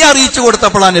വഹി അറിയിച്ചു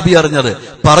കൊടുത്തപ്പോഴാണ് നബി അറിഞ്ഞത്.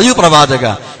 പറയൂ പ്രവാചക,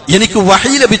 എനിക്ക്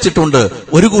വഹി ലഭിച്ചിട്ടുണ്ട്,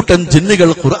 ഒരു കൂട്ടം ജിന്നുകൾ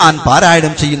ഖുർആൻ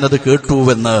പാരായണം ചെയ്യുന്നത്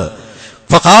കേട്ടുവെന്ന്.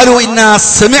 ഫഖാലു ഇന്നാ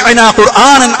സമിഅനാ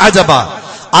ഖുർആനൻ അജബ,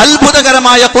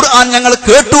 അത്ഭുതകരമായ ഖുർആൻ ഞങ്ങൾ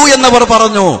കേട്ടു എന്നവർ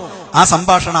പറഞ്ഞു. ആ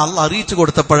സംഭാഷണം അള്ളാഹ് അറിയിച്ചു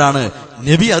കൊടുത്തപ്പോഴാണ്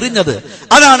നബി അറിഞ്ഞത്.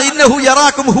 അതാണ് ഇന്നഹു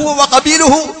യറാകും ഹുവ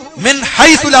വഖബീലുഹു മിൻ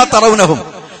ഹൈസു ലാ തറൗനഹും,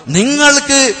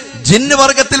 നിങ്ങൾക്ക് ജിന്ന്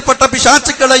വർഗത്തിൽപ്പെട്ട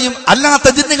പിശാചുക്കളെയും അല്ലാത്ത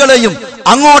ജിന്നുകളെയും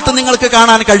അങ്ങോട്ട് നിങ്ങൾക്ക്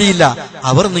കാണാൻ കഴിയില്ല,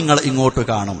 അവർ നിങ്ങൾ ഇങ്ങോട്ട്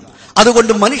കാണും.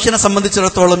 അതുകൊണ്ട് മനുഷ്യനെ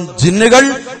സംബന്ധിച്ചിടത്തോളം ജിന്നുകൾ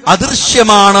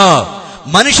അദൃശ്യമാണ്,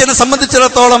 മനുഷ്യനെ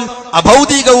സംബന്ധിച്ചിടത്തോളം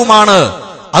അഭൗതികവുമാണ്.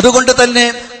 അതുകൊണ്ട് തന്നെ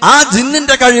ആ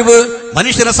ജിന്നിന്റെ കഴിവ്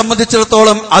മനുഷ്യനെ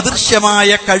സംബന്ധിച്ചിടത്തോളം അദൃശ്യമായ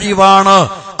കഴിവാണ്,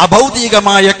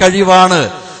 അഭൗതികമായ കഴിവാണ്.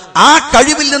 ആ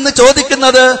കഴിവിൽ നിന്ന്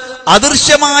ചോദിക്കുന്നത്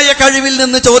അദൃശ്യമായ കഴിവിൽ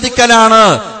നിന്ന് ചോദിക്കലാണ്,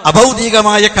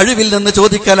 അഭൗതികമായ കഴിവിൽ നിന്ന്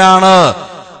ചോദിക്കലാണ്.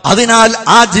 അതിനാൽ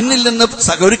ആ ജിന്നിൽ നിന്ന്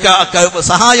ഒരു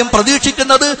സഹായം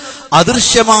പ്രതീക്ഷിക്കുന്നത്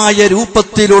അദൃശ്യമായ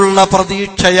രൂപത്തിലുള്ള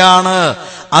പ്രതീക്ഷയാണ്.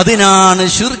 അതിനാണ്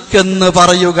ശിർക്ക്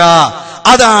പറയുക.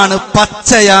 അതാണ്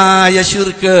പച്ചയായ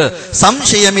ശിർക്ക്,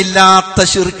 സംശയമില്ലാത്ത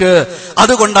ശിർക്ക്.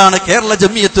 അതുകൊണ്ടാണ് കേരള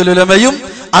ജമിയത്തുൽ ഉലമയും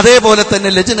അതേപോലെ തന്നെ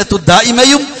ലജ്നത്തു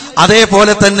ദായിമയും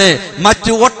അതേപോലെ തന്നെ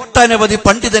മറ്റു ഒട്ടനവധി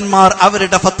പണ്ഡിതന്മാർ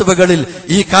അവരുടെ ഫത്വകളിൽ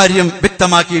ഈ കാര്യം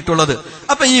വ്യക്തമാക്കിയിട്ടുള്ളത്.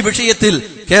 അപ്പൊ ഈ വിഷയത്തിൽ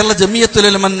കേരള ജമിയത്തുൽ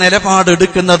ഉലമ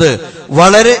നിലപാടെടുക്കുന്നത്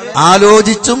വളരെ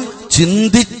ആലോചിച്ചും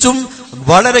ചിന്തിച്ചും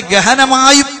വളരെ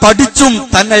ഗഹനമായി പഠിച്ചും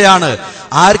തന്നെയാണ്.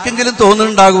 ആർക്കെങ്കിലും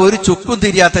തോന്നുന്നുണ്ടാകും, ഒരു ചുക്കും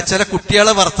തിരിയാത്ത ചില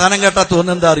കുട്ടികളെ വർത്താനം കേട്ടാ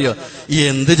തോന്നുന്നെന്താ അറിയോ,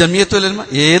 എന്ത് ജമിയത്തുൽ ഉലമ,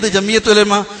 ഏത് ജമിയത്തുൽ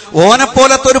ഉലമ,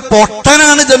 ഓനെപ്പോലത്തെ ഒരു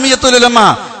പൊട്ടനാണ് ജമിയത്തുൽ ഉലമ.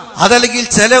 അതല്ലെങ്കിൽ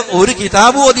ചില ഒരു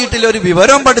കിതാബ് ഓതിയിട്ടില്ല, ഒരു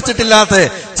വിവരം പഠിച്ചിട്ടില്ലാത്ത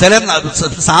ചില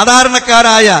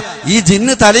സാധാരണക്കാരായ ഈ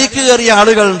ജിന്ന് തലയ്ക്ക് കയറിയ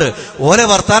ആളുകളുണ്ട്. ഓനെ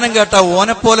വർത്താനം കേട്ടാ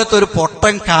ഓനെപ്പോലത്തെ ഒരു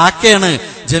പൊട്ടൻ കാക്കയാണ്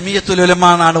ജമിയത്തുൽ ഉലമ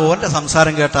എന്നാണ് ഓന്റെ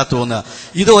സംസാരം കേട്ടാ തോന്നുക.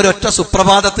 ഇത് ഒരൊറ്റ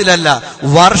സുപ്രഭാതത്തിലല്ല,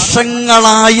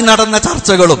 വർഷങ്ങളായി നടന്ന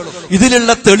ചർച്ചകളും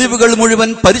ഇതിലുള്ള തെളിവുകൾ മുഴുവൻ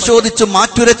പരിശോധിച്ച്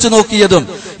മാറ്റുരച്ചു നോക്കിയതും,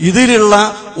 ഇതിലുള്ള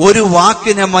ഒരു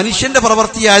വാക്കിന് മനുഷ്യന്റെ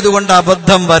പ്രവൃത്തിയായതുകൊണ്ട്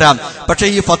അബദ്ധം വരാം, പക്ഷെ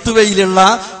ഈ ഫത്വയിലുള്ള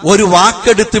ഒരു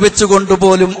വാക്കെടുത്ത് വെച്ചുകൊണ്ട്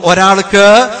പോലും ഒരാൾക്ക്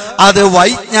അത്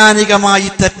വൈജ്ഞാനികമായി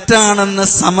തെറ്റാണെന്ന്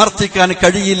സമർത്ഥിക്കാൻ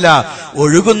കഴിയില്ല.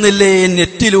 ഒഴുകുന്നില്ലേ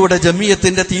നെറ്റിലൂടെ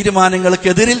ജമിയത്തിന്റെ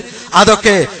തീരുമാനങ്ങൾക്കെതിരിൽ?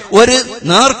 അതൊക്കെ ഒരു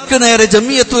നേർക്കുനേരെ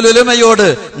ജമിയത്തുൽ ഉലമയോട്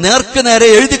നേർക്കുനേരെ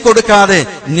എഴുതി കൊടുക്കാതെ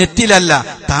നെറ്റിലല്ല,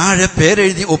 താഴെ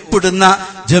പേരെഴുതി ഒപ്പിടുന്ന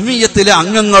ജമിയത്തിലെ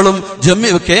അംഗങ്ങളും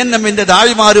KNM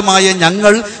ദാഴിമാരുമായ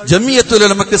ഞങ്ങൾ ജമിയത്തുൽ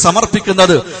ഉലമക്ക്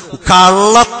സമർപ്പിക്കുന്നത്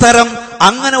കള്ളത്തരം,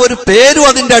 അങ്ങനെ ഒരു പേരും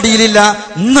അതിന്റെ അടിയിലില്ല.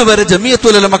 ഇന്ന് വരെ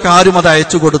ജമിയത്തുൽ ഉലമക്ക് ആരും അത്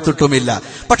അയച്ചു കൊടുത്തിട്ടുമില്ല.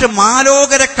 പക്ഷെ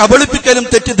മാലോകരെ കബളിപ്പിക്കലും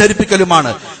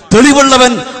തെറ്റിദ്ധരിപ്പിക്കലുമാണ്.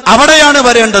 തെളിവുള്ളവൻ അവിടെയാണ്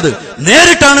വരേണ്ടത്,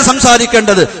 നേരിട്ടാണ്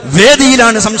സംസാരിക്കേണ്ടത്,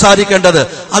 വേദിയിലാണ് സംസാരിക്കേണ്ടത്.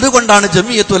 അതുകൊണ്ടാണ്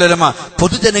ജമിയത്തുൽ ഉലമ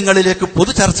പൊതുജനങ്ങളിലേക്ക്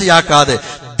പൊതു ചർച്ചയാക്കാതെ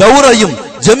ദൗറയും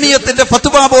ജമിയത്തിന്റെ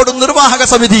ഫത്വ ബോർഡും നിർവാഹക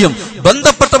സമിതിയും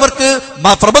ബന്ധപ്പെട്ടവർക്ക്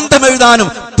പ്രബന്ധം എഴുതാനും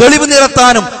തെളിവ്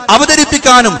നിരത്താനും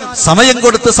അവതരിപ്പിക്കാനും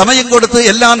സമയം കൊടുത്ത്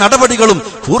എല്ലാ നടപടികളും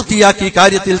പൂർത്തിയാക്കി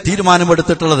കാര്യത്തിൽ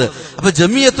തീരുമാനമെടുത്തിട്ടുള്ളത്. അപ്പൊ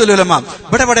ജമിയത്തുൽ ഉലമ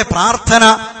ഇവിടെ പ്രാർത്ഥന,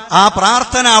 ആ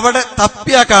പ്രാർത്ഥന അവിടെ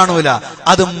തപ്പിയാ കാണൂല,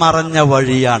 അത് മറഞ്ഞ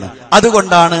വഴിയാണ്.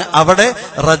 അതുകൊണ്ടാണ് അവിടെ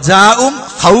റജാവും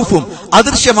ഖൗഫും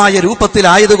അദൃശ്യമായ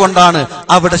രൂപത്തിലായതുകൊണ്ടാണ്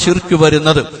അവിടെ ശിർക്ക്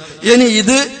വരുന്നത്. ഇനി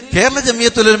ഇത് കേരള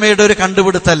ജമിയത്തുൽ ഉലമയുടെ ഒരു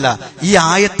കണ്ടുപിടുത്തല്ല, ഈ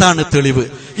ആയത്താണ് തെളിവ്.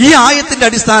 ഈ ആയത്തിന്റെ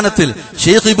അടിസ്ഥാനത്തിൽ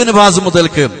ഷെയ്ഖ് ഇബ്നു ബാസ്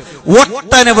മുതൽക്ക്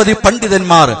ഒട്ടനവധി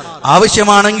പണ്ഡിതന്മാർ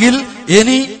ആവശ്യമാണെങ്കിൽ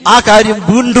ഇനി ആ കാര്യം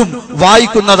വീണ്ടും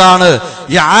വായിക്കുന്നതാണ്.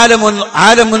 ഈ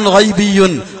ആലമുൻ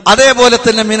ഗൈബിയുൻ, അതേപോലെ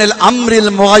തന്നെ മിനൽ അംറിൽ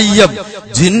മുഗയ്യബ്,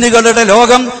 ജിന്നുകളുടെ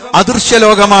ലോകം അദൃശ്യ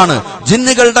ലോകമാണ്,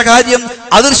 ജിന്നുകളുടെ കാര്യം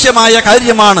അദൃശ്യമായ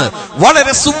കാര്യമാണ്.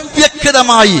 വളരെ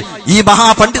സുവ്യക്തമായി ഈ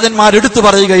മഹാപണ്ഡിതന്മാർ എടുത്തു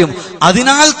പറയുകയും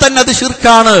അതിനാൽ തന്നെ അത്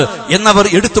ശിർക്കാണ് എന്നവർ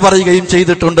എടുത്തു പറയുകയും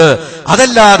ചെയ്തിട്ടുണ്ട്.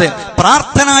 അതല്ലാതെ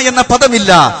പ്രാർത്ഥന എന്ന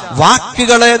പദമില്ല,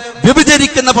 വാക്കുകളെ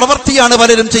വ്യഭിചരിക്കുന്ന പ്രവൃത്തിയാണ്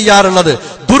പലരും ചെയ്യാറുള്ളത്.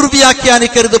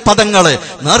 ദുർവ്യാഖ്യാനിക്കരുത് പദങ്ങളെ,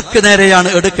 നേർക്കുനേരെയാണ്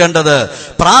എടുക്കേണ്ടത്.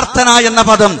 പ്രാർത്ഥന എന്ന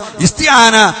പദം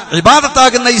ഇസ്തിആന,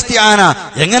 ഇബാദത്താകുന്ന ഇസ്തിആന.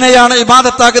 എങ്ങനെയാണ്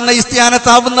ഇബാദത്താകുന്ന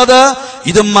ഇസ്തിആനത്താവുന്നത്?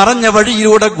 ഇത് മറഞ്ഞ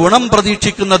വഴിയിലൂടെ ഗുണം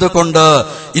പ്രതീക്ഷിക്കുന്നത് കൊണ്ട്.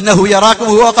 ഇന്നഹു യറാകും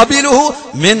ഹുവ ഖബീലുഹു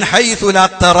മിൻ ഹൈസു ലാ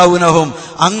തറൗനഹും,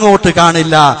 അങ്ങോട്ട്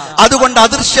കാണില്ല. അതുകൊണ്ട്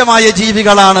അദൃശ്യമായ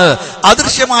ജീവികളാണ്,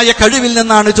 അദൃശ്യമായ കഴിവിൽ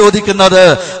നിന്നാണ് ചോദിക്കുന്നത്,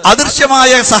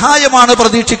 അദൃശ്യമായ സഹായമാണ്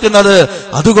പ്രതീക്ഷിക്കുന്നത്.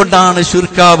 അതുകൊണ്ടാണ്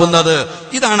ശിർക്കാവുന്നത്.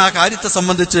 ഇതാണ് ആ കാര്യത്തെ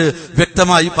സംബന്ധിച്ച്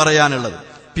വ്യക്തമായി പറയാനുള്ളത്.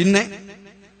 പിന്നെ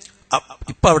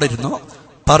ഇപ്പൊ അവിടെ ഇരുന്നോ,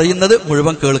 പറയുന്നത്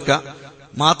മുഴുവൻ കേൾക്കുക.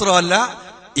 മാത്രമല്ല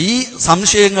ഈ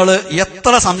സംശയങ്ങള്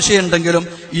എത്ര സംശയം ഉണ്ടെങ്കിലും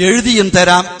എഴുതിയും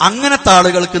തരാം. അങ്ങനത്തെ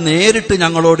ആളുകൾക്ക് നേരിട്ട്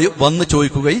ഞങ്ങളോട് വന്ന്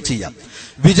ചോദിക്കുകയും ചെയ്യാം.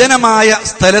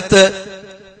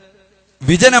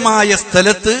 വിജനമായ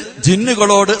സ്ഥലത്ത്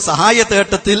ജിന്നുകളോട് സഹായ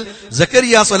തേട്ടത്തിൽ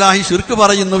സക്കരിയ സ്വലാഹി ശിർക്ക്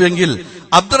പറയുന്നുവെങ്കിൽ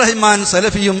അബ്ദുറഹ്മാൻ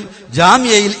സലഫിയും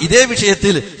ജാമിയയിൽ ഇതേ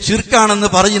വിഷയത്തിൽ ശിർക്കാണെന്ന്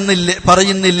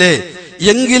പറയുന്നില്ലേ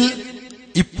എങ്കിൽ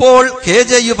ഇപ്പോൾ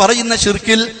KJU പറയുന്ന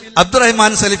ശിർക്കിൽ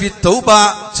അബ്ദുറഹ്മാൻ സലഫി തൗബ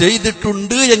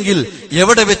ചെയ്തിട്ടുണ്ട് എങ്കിൽ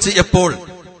എവിടെ വെച്ച്, എപ്പോൾ?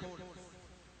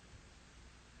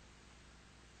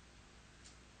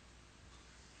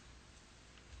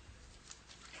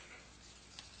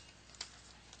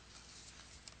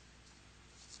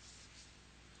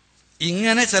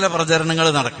 ഇങ്ങനെ ചില പ്രചരണങ്ങൾ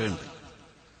നടക്കുന്നുണ്ട്.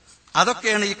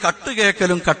 അതൊക്കെയാണ് ഈ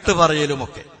കട്ടുകേക്കലും കട്ടുപറയലും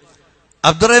ഒക്കെ.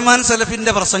 അബ്ദുറഹ്മാൻ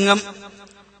സലഫിന്റെ പ്രസംഗം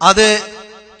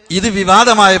ഇത്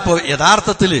വിവാദമായപ്പോ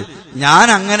യഥാർത്ഥത്തിൽ ഞാൻ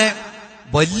അങ്ങനെ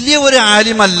വലിയ ഒരു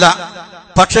ആലിമല്ല,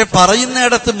 പക്ഷെ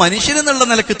പറയുന്നിടത്ത് മനുഷ്യനെന്നുള്ള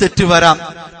നിലക്ക് തെറ്റ് വരാം.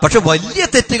 പക്ഷെ വലിയ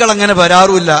തെറ്റുകൾ അങ്ങനെ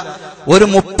വരാറുമില്ല. ഒരു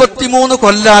 33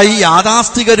 കൊല്ലായി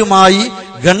യാഥാസ്ഥികരുമായി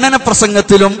ഗണ്ണന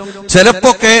പ്രസംഗത്തിലും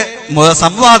ചിലപ്പോക്കെ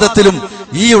സംവാദത്തിലും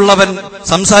ഈ ഉള്ളവൻ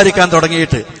സംസാരിക്കാൻ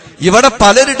തുടങ്ങിയിട്ട് ഇവിടെ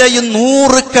പലരുടെയും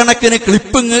 100 കണക്കിന്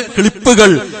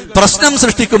ക്ലിപ്പുകൾ പ്രശ്നം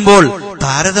സൃഷ്ടിക്കുമ്പോൾ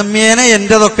താരതമ്യേന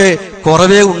എന്റേതൊക്കെ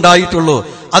കുറവേ ഉണ്ടായിട്ടുള്ളൂ.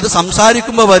 അത്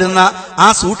സംസാരിക്കുമ്പോൾ വരുന്ന ആ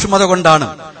സൂക്ഷ്മത കൊണ്ടാണ്.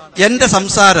 എന്റെ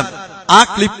സംസാരം ആ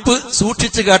ക്ലിപ്പ്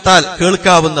സൂക്ഷിച്ചു കേട്ടാൽ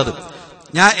കേൾക്കാവുന്നത്.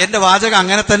 എന്റെ വാചകം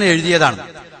അങ്ങനെ തന്നെ എഴുതിയതാണ്.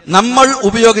 നമ്മൾ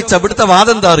ഉപയോഗിച്ച ഇവിടുത്തെ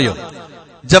വാദം എന്താ അറിയോ?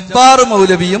 ജബ്ബാർ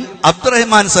മൗലവിയും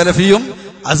അബ്ദുറഹ്മാൻ സലഫിയും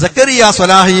സക്കരിയ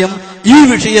സ്വലാഹിയും ഈ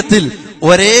വിഷയത്തിൽ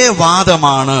ഒരേ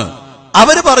വാദമാണ്.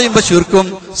 അവര് പറയുമ്പോ ശിർക്കും,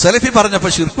 സലഫി പറഞ്ഞപ്പോ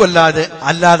ശിർക്കും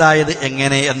അല്ലാതായത്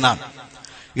എങ്ങനെ എന്നാണ്.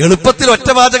 എളുപ്പത്തിൽ ഒറ്റ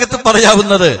വാചകത്തിൽ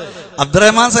പറയാവുന്നത്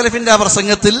അബ്ദുറഹ്മാൻ സലഫിന്റെ ആ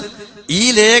പ്രസംഗത്തിൽ ഈ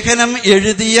ലേഖനം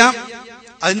എഴുതിയ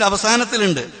അതിന്റെ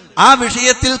അവസാനത്തിലുണ്ട്, ആ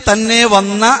വിഷയത്തിൽ തന്നെ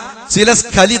വന്ന ചില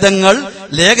സ്ഖലിതങ്ങൾ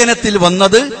ലേഖനത്തിൽ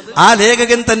വന്നത് ആ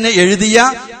ലേഖകൻ തന്നെ എഴുതിയ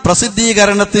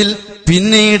പ്രസിദ്ധീകരണത്തിൽ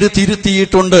പിന്നീട്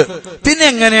തിരുത്തിയിട്ടുണ്ട്. പിന്നെ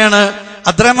എങ്ങനെയാണ്?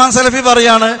 അബ്ദുറഹ്മാൻ സലഫി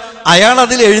പറയാണ് അയാൾ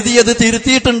അതിൽ എഴുതിയത്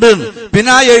തിരുത്തിയിട്ടുണ്ട്,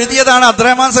 പിന്നെ ആ എഴുതിയതാണ്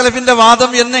അബ്ദുറഹ്മാൻ സലഫിന്റെ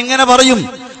വാദം എന്നെങ്ങനെ പറയും?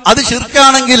 അത്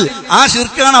ശിർക്കാണെങ്കിൽ ആ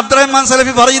ശിർക്കാണ് അബ്ദുറഹ്മാൻ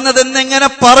സലഫി പറയുന്നത് എന്നെങ്ങനെ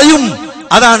പറയും?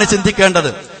 അതാണ്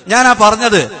ചിന്തിക്കേണ്ടത്. ഞാൻ ആ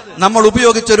പറഞ്ഞത് നമ്മൾ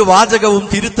ഉപയോഗിച്ചൊരു വാചകവും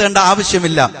തിരുത്തേണ്ട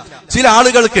ആവശ്യമില്ല. ചില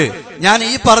ആളുകൾക്ക് ഞാൻ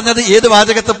ഈ പറഞ്ഞത് ഏത്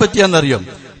വാചകത്തെ പറ്റിയാണെന്നറിയോ?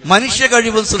 മനുഷ്യ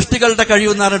കഴിവും സൃഷ്ടികളുടെ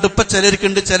കഴിവും എന്ന് പറഞ്ഞിട്ട് ഇപ്പൊ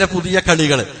ചിലർക്കുണ്ട് ചില പുതിയ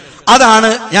കളികൾ.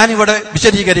 അതാണ് ഞാൻ ഇവിടെ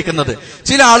വിശദീകരിക്കുന്നത്.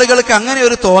 ചില ആളുകൾക്ക് അങ്ങനെ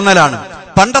ഒരു തോന്നലാണ്,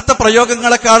 പണ്ടത്തെ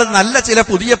പ്രയോഗങ്ങളെക്കാൾ നല്ല ചില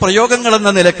പുതിയ പ്രയോഗങ്ങൾ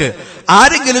എന്ന നിലക്ക്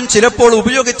ആരെങ്കിലും ചിലപ്പോൾ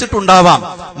ഉപയോഗിച്ചിട്ടുണ്ടാവാം.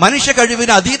 മനുഷ്യ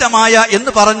കഴിവിന് അതീതമായ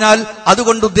എന്ന് പറഞ്ഞാൽ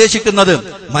അതുകൊണ്ട് ഉദ്ദേശിക്കുന്നത്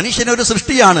മനുഷ്യനൊരു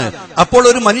സൃഷ്ടിയാണ്. അപ്പോൾ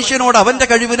ഒരു മനുഷ്യനോട് അവന്റെ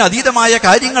കഴിവിന് അതീതമായ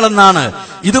കാര്യങ്ങളെന്നാണ്.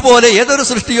 ഇതുപോലെ ഏതൊരു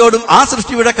സൃഷ്ടിയോടും ആ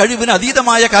സൃഷ്ടിയുടെ കഴിവിന്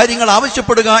അതീതമായ കാര്യങ്ങൾ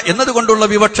ആവശ്യപ്പെടുക എന്നതുകൊണ്ടുള്ള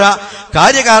വിവക്ഷ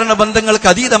കാര്യകാരണ ബന്ധങ്ങൾക്ക്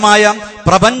അതീതമായ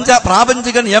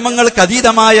പ്രാപഞ്ചിക നിയമങ്ങൾക്ക്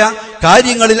അതീതമായ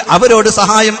കാര്യങ്ങളിൽ അവരോട്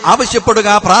സഹായം ആവശ്യപ്പെടുക,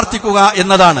 പ്രാർത്ഥിക്കുക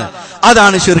എന്നതാണ്.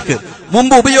 അതാണ് ശിർക്ക്.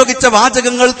 മുമ്പ് ഉപയോഗിച്ച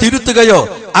വാചകങ്ങൾ തിരുത്തുകയോ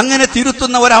അങ്ങനെ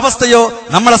തിരുത്തുന്ന ഒരവസ്ഥയോ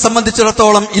നമ്മളെ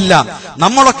സംബന്ധിച്ചിടത്തോളം ഇല്ല.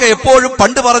 നമ്മളൊക്കെ എപ്പോഴും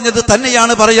പണ്ട് പറഞ്ഞത്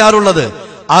തന്നെയാണ് പറയാറുള്ളത്.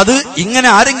 അത് ഇങ്ങനെ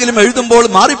ആരെങ്കിലും എഴുതുമ്പോൾ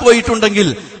മാറിപ്പോയിട്ടുണ്ടെങ്കിൽ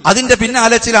അതിന്റെ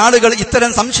പിന്നാലെ ചില ആളുകൾ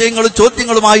ഇത്തരം സംശയങ്ങളും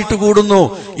ചോദ്യങ്ങളുമായിട്ട് കൂടുന്നു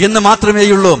എന്ന്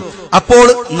മാത്രമേയുള്ളൂ. അപ്പോൾ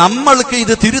നമ്മൾക്ക്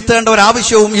ഇത് തിരുത്തേണ്ട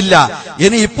ഒരാവശ്യവും ഇല്ല.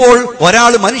 ഇനി ഇപ്പോൾ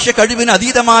ഒരാൾ മനുഷ്യ കഴിവിന്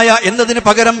അതീതമായ എന്നതിന്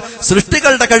പകരം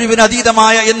സൃഷ്ടികളുടെ കഴിവിന്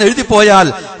അതീതമായ എന്ന് എഴുതിപ്പോയാൽ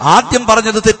ആദ്യം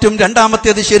പറഞ്ഞത് തെറ്റും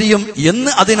രണ്ടാമത്തേത് ശരിയും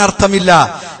എന്ന് അതിനർത്ഥമില്ല.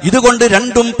 ഇതുകൊണ്ട്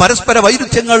രണ്ടും പരസ്പര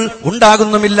വൈരുദ്ധ്യങ്ങൾ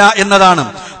ഉണ്ടാകുന്നുമില്ല എന്നതാണ്.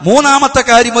 മൂന്നാമത്തെ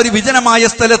കാര്യം, ഒരു വിജനമായ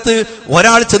സ്ഥലത്ത്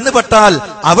ഒരാൾ ചെന്നുപെട്ടാൽ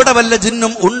അവിടെ വല്ല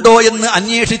ജിന്നും ഉണ്ടോ എന്ന്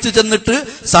അന്വേഷിച്ചു ചെന്നിട്ട്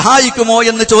സഹായിക്കുമോ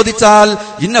എന്ന് ചോദിച്ചാൽ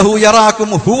ഇന്നഹു യറാക്കും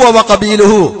ഹുവ വ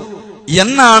ഖബീലുഹു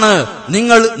എന്നാണ്.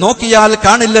 നിങ്ങൾ നോക്കിയാൽ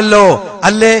കാണില്ലല്ലോ,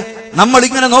 അല്ലേ? നമ്മൾ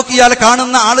ഇങ്ങനെ നോക്കിയാൽ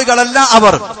കാണുന്ന ആളുകളല്ല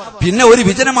അവർ. പിന്നെ ഒരു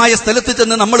വിജനമായ സ്ഥലത്ത്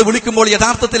ചെന്ന് നമ്മൾ വിളിക്കുമ്പോൾ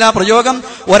യഥാർത്ഥത്തിൽ ആ പ്രയോഗം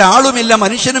ഒരാളുമില്ല,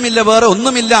 മനുഷ്യനുമില്ല, വേറെ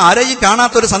ഒന്നുമില്ല, ആരെയും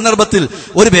കാണാത്തൊരു സന്ദർഭത്തിൽ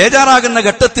ഒരു ബേജാറാകുന്ന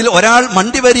ഘട്ടത്തിൽ ഒരാൾ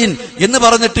മണ്ടിവരീൻ എന്ന്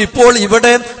പറഞ്ഞിട്ട് ഇപ്പോൾ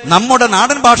ഇവിടെ നമ്മുടെ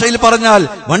നാടൻ ഭാഷയിൽ പറഞ്ഞാൽ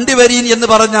വണ്ടിവരീൻ എന്ന്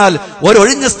പറഞ്ഞാൽ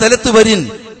ഒരൊഴിഞ്ഞ സ്ഥലത്ത് വരിൻ,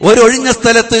 ഒരൊഴിഞ്ഞ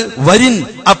സ്ഥലത്ത് വരിൻ.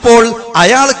 അപ്പോൾ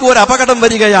അയാൾക്ക് ഒരു അപകടം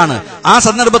വരികയാണ്. ആ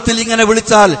സന്ദർഭത്തിൽ ഇങ്ങനെ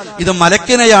വിളിച്ചാൽ ഇത്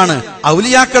മലക്കിനെയാണ്,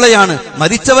 ഔലിയാക്കളെയാണ്,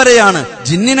 മരിച്ചവരെയാണ്,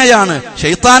 ജിന്നിനെയാണ്,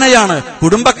 ഷെയ്ത്താനെയാണ്,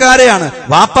 കുടുംബക്കാരെയാണ്,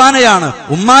 വാപ്പാനെയാണ്,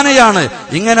 ഉമ്മാനെയാണ്,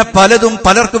 ഇങ്ങനെ പലതും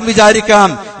പലർക്കും വിചാരിക്കാം.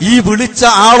 ഈ വിളിച്ച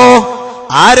ആളോ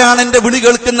ആരാണ് എന്റെ വിളി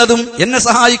കേൾക്കുന്നതും എന്നെ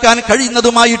സഹായിക്കാൻ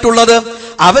കഴിയുന്നതുമായിട്ടുള്ളത്?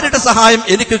 അവരുടെ സഹായം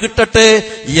എനിക്ക് കിട്ടട്ടെ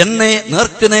എന്നേ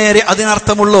നേർക്കുനേരെ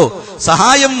അതിനർത്ഥമുള്ളൂ.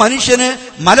 സഹായം മനുഷ്യന്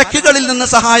മലക്കുകളിൽ നിന്ന്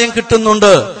സഹായം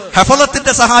കിട്ടുന്നുണ്ട്,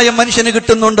 ഹഫളത്തിന്റെ സഹായം മനുഷ്യന്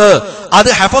കിട്ടുന്നുണ്ട്. അത്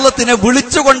ഹഫളത്തിനെ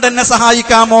വിളിച്ചുകൊണ്ട് എന്നെ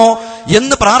സഹായിക്കാമോ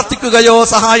എന്ന് പ്രാർത്ഥിക്കുകയോ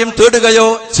സഹായം തേടുകയോ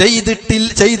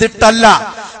ചെയ്തിട്ടല്ല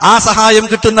ആ സഹായം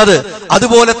കിട്ടുന്നത്.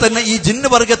 അതുപോലെ തന്നെ ഈ ജിന്ന്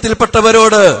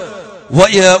വർഗത്തിൽപ്പെട്ടവരോട്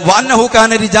വഅന്നഹു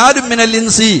കാന റിജാലുൻ മിനൽ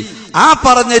ഇൻസി ആ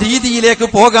പറഞ്ഞ രീതിയിലേക്ക്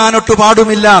പോകാനൊട്ടു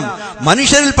പാടുമില്ല.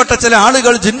 മനുഷ്യരിൽപ്പെട്ട ചില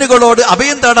ആളുകൾ ജിന്നുകളോട്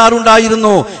അഭയം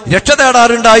തേടാറുണ്ടായിരുന്നു, രക്ഷ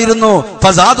തേടാറുണ്ടായിരുന്നു.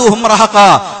 ഫസാദുഹും റഹഖ,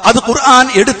 അത് ഖുർആൻ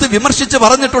എടുത്ത് വിമർശിച്ച്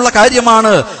പറഞ്ഞിട്ടുള്ള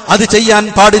കാര്യമാണ്. അത് ചെയ്യാൻ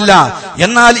പാടില്ല.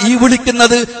 എന്നാൽ ഈ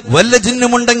വിളിക്കുന്നത് വല്ല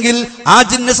ജിന്നുമുണ്ടെങ്കിൽ ആ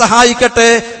ജിന്ന്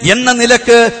സഹായിക്കട്ടെ എന്ന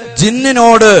നിലക്ക്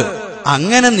ജിന്നിനോട്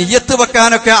അങ്ങനെ നിയ്യത്ത്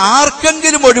വെക്കാനൊക്കെ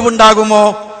ആർക്കെങ്കിലും ഒഴിവുണ്ടാകുമോ?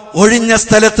 ഒഴിഞ്ഞ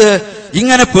സ്ഥലത്ത്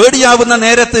ഇങ്ങനെ പേടിയാവുന്ന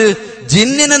നേരത്ത്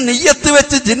ജിന്നിനെ നിയ്യത്ത്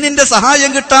വെച്ച് ജിന്നിന്റെ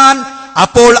സഹായം കിട്ടാൻ,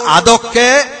 അപ്പോൾ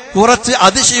അതൊക്കെ കുറച്ച്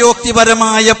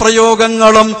അതിശയോക്തിപരമായ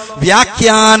പ്രയോഗങ്ങളും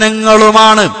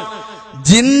വ്യാഖ്യാനങ്ങളുമാണ്.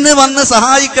 ജിന്ന് വന്ന്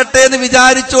സഹായിക്കട്ടെ എന്ന്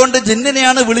വിചാരിച്ചുകൊണ്ട്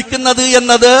ജിന്നിനെയാണ് വിളിക്കുന്നത്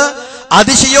എന്നത്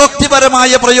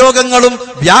അതിശയോക്തിപരമായ പ്രയോഗങ്ങളും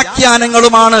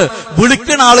വ്യാഖ്യാനങ്ങളുമാണ്.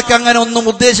 വിളിക്കുന്ന ആൾക്ക് അങ്ങനെ ഒന്നും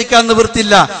ഉദ്ദേശിക്കാൻ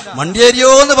നിവൃത്തില്ല. മണ്ടേരിയോ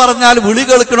എന്ന് പറഞ്ഞാൽ വിളി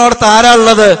കേൾക്കണോടത്ത് ആരാ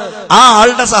ഉള്ളത്? ആ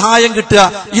ആളുടെ സഹായം കിട്ടുക.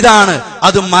 ഇതാണ്.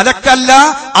 അത് മലക്കല്ല,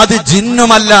 അത്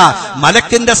ജിന്നുമല്ല.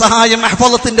 മലക്കിന്റെ സഹായം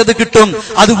ഹഫളത്തിൻ്റെത് കിട്ടും.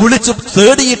 അത് വിളിച്ചു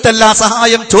തേടിയിട്ടല്ല,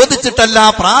 സഹായം ചോദിച്ചിട്ടല്ല,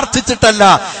 പ്രാർത്ഥിച്ചിട്ടല്ല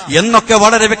എന്നൊക്കെ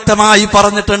വളരെ വ്യക്തമായി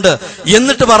പറഞ്ഞിട്ടുണ്ട്.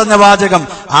 എന്നിട്ട് പറഞ്ഞ വാചകം,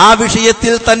 ആ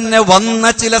വിഷയത്തിൽ തന്നെ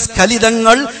വന്ന ചില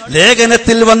സ്ഖലിതങ്ങൾ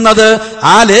ലേഖനത്തിൽ വന്നത്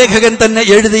ആ ലേഖകൻ തന്നെ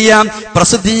എഴുതിയ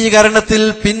പ്രസിദ്ധീകരണത്തിൽ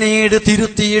പിന്നീട്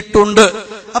തിരുത്തിയിട്ടുണ്ട്.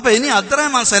 അപ്പൊ ഇനി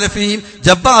അബ്ദുറഹ്മാൻ സലഫിയും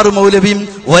ജബ്ബാർ മൗലവിയും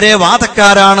ഒരേ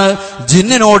വാദക്കാരാണ്.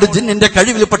 ജിന്നിനോട് ജിന്നിന്റെ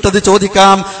കഴിവിൽപ്പെട്ടത്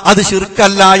ചോദിക്കാം, അത്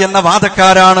ശിർക്കല്ല എന്ന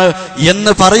വാദക്കാരാണ്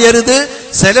എന്ന് പറയരുത്.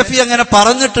 സലഫി അങ്ങനെ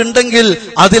പറഞ്ഞിട്ടുണ്ടെങ്കിൽ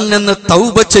അതിൽ നിന്ന്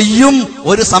തൗബ ചെയ്യും,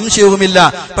 ഒരു സംശയവുമില്ല.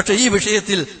 പക്ഷെ ഈ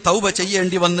വിഷയത്തിൽ തൗബ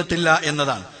ചെയ്യേണ്ടി വന്നിട്ടില്ല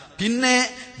എന്നതാണ്. പിന്നെ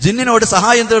ജിന്നിനോട്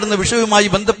സഹായം തേടുന്ന വിഷയവുമായി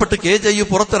ബന്ധപ്പെട്ട് KJU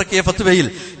പുറത്തിറക്കിയ ഫത്വയിൽ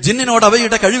ജിന്നിനോട്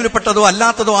അവയുടെ കഴിവിൽപ്പെട്ടതോ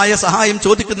അല്ലാത്തതോ ആയ സഹായം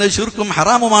ചോദിക്കുന്നത് ശിർക്കും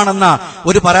ഹറാമുമാണെന്ന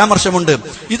ഒരു പരാമർശമുണ്ട്.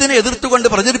 ഇതിനെ എതിർത്തുകൊണ്ട്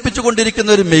പ്രചരിപ്പിച്ചുകൊണ്ടിരിക്കുന്ന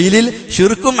ഒരു മെയിലിൽ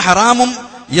ശിർക്കും ഹറാമും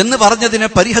എന്ന് പറഞ്ഞതിനെ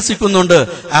പരിഹസിക്കുന്നുണ്ട്.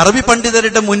 അറബി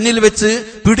പണ്ഡിതരുടെ മുന്നിൽ വെച്ച്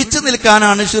പിടിച്ചു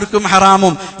നിൽക്കാനാണ് ശിർക്കും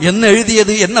ഹറാമും എന്ന്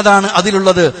എഴുതിയത് എന്നതാണ്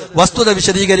അതിലുള്ളത്. വസ്തുത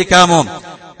വിശദീകരിക്കാമോ?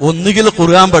 ഒന്നുകിൽ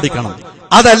ഖുർആൻ പഠിക്കണം,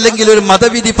 അതല്ലെങ്കിൽ ഒരു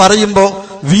മതവിധി പറയുമ്പോ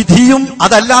വിധിയും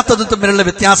അതല്ലാത്തതും തമ്മിലുള്ള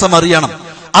വ്യത്യാസം അറിയണം.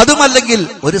 അതുമല്ലെങ്കിൽ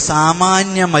ഒരു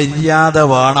സാമാന്യ മര്യാദ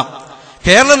വേണം.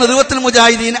 കേരള നേതൃത്വത്തിൽ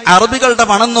മുജാഹിദീൻ അറബികളുടെ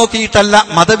പണം നോക്കിയിട്ടല്ല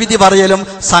മതവിധി പറയലും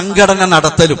സംഘടന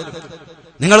നടത്തലും.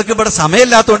 നിങ്ങൾക്ക് ഇവിടെ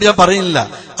സമയമില്ലാത്തതുകൊണ്ട് ഞാൻ പറയുന്നില്ല.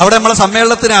 അവിടെ നമ്മളെ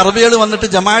സമ്മേളനത്തിന് അറബികൾ വന്നിട്ട്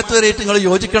ജമാഅത്ത് വരെയായിട്ട് നിങ്ങൾ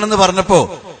യോജിക്കണമെന്ന് പറഞ്ഞപ്പോ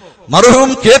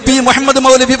മർഹൂം KP മുഹമ്മദ്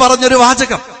മൗലവി പറഞ്ഞൊരു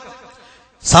വാചകം,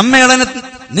 സമ്മേളനത്തിൽ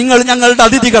നിങ്ങൾ ഞങ്ങളുടെ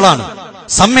അതിഥികളാണ്,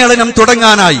 സമ്മേളനം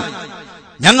തുടങ്ങാനായി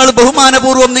ഞങ്ങൾ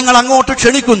ബഹുമാനപൂർവ്വം നിങ്ങൾ അങ്ങോട്ട്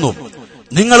ക്ഷണിക്കുന്നു,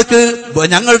 നിങ്ങൾക്ക്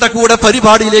ഞങ്ങളുടെ കൂടെ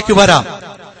പരിപാടിയിലേക്ക് വരാം.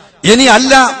 ഇനി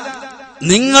അല്ല,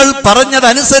 നിങ്ങൾ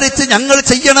പറഞ്ഞതനുസരിച്ച് ഞങ്ങൾ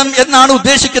ചെയ്യണം എന്നാണ്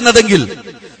ഉദ്ദേശിക്കുന്നതെങ്കിൽ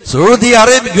സൗദി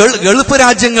അറേബ്യ ഗൾഫ്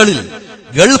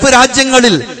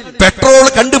രാജ്യങ്ങളിൽ പെട്രോൾ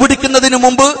കണ്ടുപിടിക്കുന്നതിന്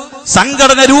മുമ്പ്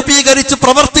സംഘടന രൂപീകരിച്ച്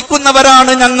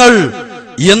പ്രവർത്തിക്കുന്നവരാണ് ഞങ്ങൾ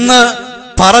എന്ന്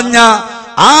പറഞ്ഞ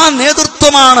ആ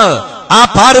നേതൃത്വമാണ്, ആ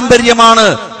പാരമ്പര്യമാണ്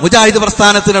മുജാഹിദ്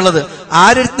പ്രസ്ഥാനത്തിനുള്ളത്.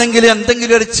 ആരെടുത്തെങ്കിലും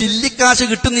എന്തെങ്കിലും ഒരു ചില്ലിക്കാശ്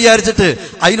കിട്ടുമെന്ന് വിചാരിച്ചിട്ട്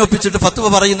അതിനൊപ്പിച്ചിട്ട് ഫത്വ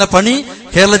പറയുന്ന പണി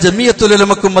കേരള ജമിയത്തുൽ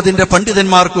ഉലമക്കും അതിന്റെ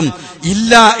പണ്ഡിതന്മാർക്കും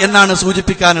ഇല്ല എന്നാണ്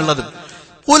സൂചിപ്പിക്കാനുള്ളത്.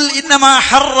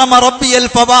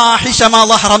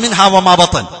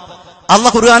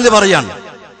 അല്ലാഹു ഖുർആനിൽ പറയാണ്,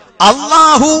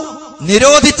 അള്ളാഹു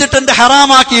നിരോധിച്ചിട്ടുണ്ട്,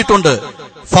 ഹറാമാക്കിയിട്ടുണ്ട്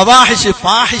ഫവാഹിഷ്,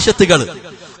 ഫാഹിഷത്തുകൾ.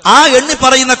 ആ എണ്ണി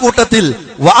പറയുന്ന കൂട്ടത്തിൽ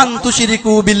വഅൻ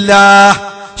തുശ്രികൂ ബില്ലാഹ്,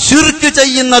 ശിർക്ക്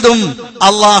ചെയ്യുന്നതും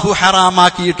അള്ളാഹു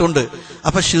ഹറാമാക്കിയിട്ടുണ്ട്.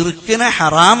 അപ്പൊ ഷിർക്കിനെ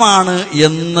ഹറാമാണ്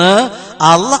എന്ന്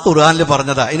അള്ളാഹ് ഖുർആനിൽ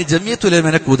പറഞ്ഞതാ. ഇനി ജമിയത്തുൽ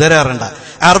ഉലമയെ കുതിരേറണ്ട,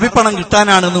 അറബി പണം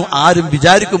കിട്ടാനാണെന്ന് ആരും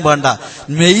വിചാരിക്കും വേണ്ട.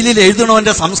 മെയിലിൽ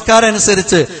എഴുതണോന്റെ സംസ്കാരം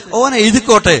അനുസരിച്ച് ഓനെ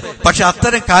എഴുതിക്കോട്ടെ, പക്ഷെ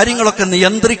അത്തരം കാര്യങ്ങളൊക്കെ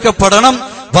നിയന്ത്രിക്കപ്പെടണം.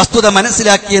 വസ്തുത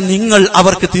മനസ്സിലാക്കിയ നിങ്ങൾ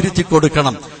അവർക്ക് തിരുത്തി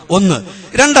കൊടുക്കണം. ഒന്ന്.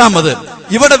 രണ്ടാമത്,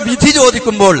 ഇവിടെ വിധി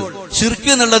ചോദിക്കുമ്പോൾ ഷിർക്ക്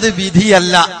എന്നുള്ളത്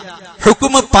വിധിയല്ല,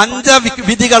 ഹുക്മ്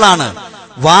പഞ്ചവിധികളാണ്.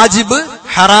 വാജിബ്,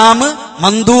 ഹറാമ്,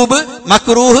 മന്ദൂബ്,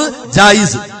 മക്റൂഹ്,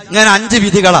 ജായിസ്, ഇങ്ങനെ 5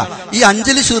 വിധികളാ. ഈ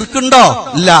 5-ല് ഷിർക്കുണ്ടോ?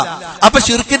 ഇല്ല. അപ്പൊ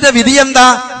ഷിർക്കിന്റെ വിധി എന്താ?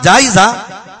 ജായിസാ?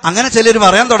 അങ്ങനെ ചിലർ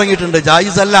പറയാൻ തുടങ്ങിയിട്ടുണ്ട്.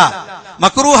 ജായിസ് അല്ല.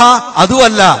 മക്റൂഹ?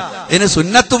 അതുമല്ല. ഇനി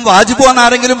സുന്നത്തും വാജിബും എന്ന്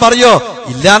ആരെങ്കിലും പറയോ?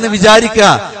 ഇല്ലാന്ന് വിചാരിക്കുക.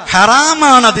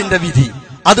 ഹറാമാണ് അതിന്റെ വിധി.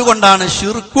 അതുകൊണ്ടാണ്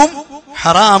ഷിർക്കും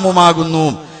ഹറാമുമാകുന്നു.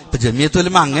 ഇപ്പൊ ജമിയത്തുൽ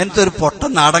ഉലമ അങ്ങനത്തെ ഒരു പൊട്ട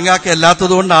നാടങ്കാക്ക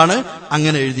അല്ലാത്തത് കൊണ്ടാണ്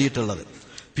അങ്ങനെ എഴുതിയിട്ടുള്ളത്.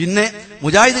 പിന്നെ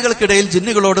മുജാഹിദുകൾക്കിടയിൽ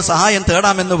ജിന്നുകളോട് സഹായം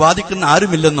തേടാമെന്ന് വാദിക്കുന്ന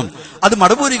ആരുമില്ലെന്നും അത്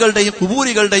മടബൂരികളുടെയും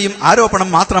കുബൂരികളുടെയും ആരോപണം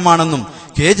മാത്രമാണെന്നും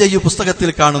KJU പുസ്തകത്തിൽ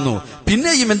കാണുന്നു.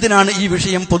 പിന്നെയും എന്തിനാണ് ഈ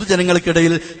വിഷയം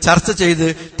പൊതുജനങ്ങൾക്കിടയിൽ ചർച്ച ചെയ്ത്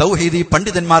തൗഹീദി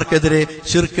പണ്ഡിതന്മാർക്കെതിരെ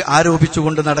ശിർക്ക്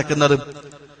ആരോപിച്ചുകൊണ്ട് നടക്കുന്നത്?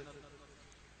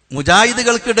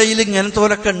 മുജാഹിദുകൾക്കിടയിൽ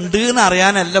ഇങ്ങനത്തോലൊക്കെ ഉണ്ട് എന്ന്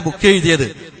അറിയാനല്ല ബുക്ക് എഴുതിയത്.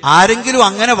 ആരെങ്കിലും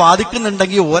അങ്ങനെ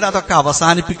വാദിക്കുന്നുണ്ടെങ്കിൽ ഓരതൊക്കെ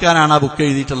അവസാനിപ്പിക്കാനാണ് ആ ബുക്ക്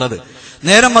എഴുതിയിട്ടുള്ളത്.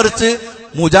 നേരെ മറിച്ച്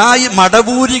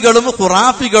മടബൂരികളും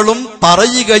ഖുറാഫികളും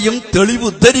പറയുകയും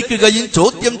തെളിവുദ്ധരിക്കുകയും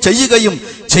ചോദ്യം ചെയ്യുകയും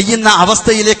ചെയ്യുന്ന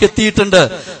അവസ്ഥയിലേക്ക് എത്തിയിട്ടുണ്ട്.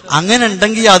 അങ്ങനെ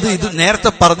ഉണ്ടെങ്കിൽ അത് ഇത്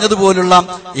നേരത്തെ പറഞ്ഞതുപോലുള്ള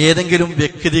ഏതെങ്കിലും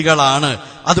വ്യക്തികളാണ്,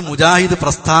 അത് മുജാഹിദ്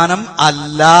പ്രസ്ഥാനം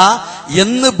അല്ല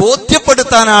എന്ന്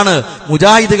ബോധ്യപ്പെടുത്താനാണ്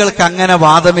മുജാഹിദുകൾക്ക് അങ്ങനെ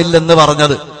വാദമില്ലെന്ന്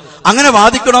പറഞ്ഞത്. അങ്ങനെ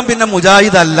വാദിക്കണം പിന്നെ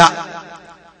മുജാഹിദ് അല്ല,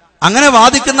 അങ്ങനെ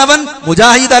വാദിക്കുന്നവൻ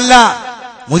മുജാഹിദ് അല്ല.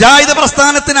 മുജാഹിദ്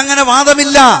പ്രസ്ഥാനത്തിന് അങ്ങനെ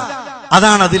വാദമില്ല,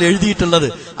 അതാണ് അതിൽ എഴുതിയിട്ടുള്ളത്.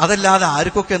 അതല്ലാതെ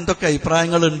ആർക്കൊക്കെ എന്തൊക്കെ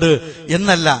അഭിപ്രായങ്ങളുണ്ട്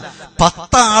എന്നല്ല.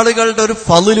 10 ആളുകളുടെ ഒരു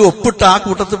ഫളില് ഒപ്പിട്ട് ആ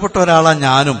കൂട്ടത്തിൽപ്പെട്ട ഒരാളാ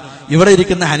ഞാനും, ഇവിടെ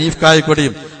ഇരിക്കുന്ന ഹനീഫ്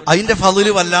കായക്കൊടിയും. അതിന്റെ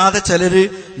ഫളില് വല്ലാതെ ചിലര്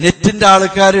നെറ്റിന്റെ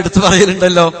ആൾക്കാർ എടുത്തു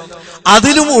പറയലുണ്ടല്ലോ.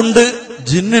 അതിലും ഉണ്ട്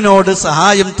ജിന്നിനോട്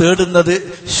സഹായം തേടുന്നത്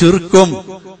ശിർക്കും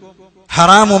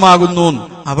ഹറാമുമാകുന്നു.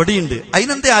 അവിടെയുണ്ട്.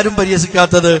 അതിനെന്തേ ആരും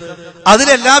പരിഹസിക്കാത്തത്?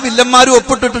 അതിലെല്ലാ വില്ലന്മാരും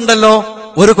ഒപ്പിട്ടിട്ടുണ്ടല്ലോ,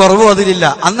 ഒരു കുറവും അതിലില്ല.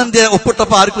 അന്നെന്തേ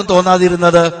ഒപ്പിട്ടപ്പോ ആർക്കും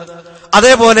തോന്നാതിരുന്നത്?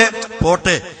 അതേപോലെ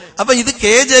പോട്ടെ. അപ്പൊ ഇത്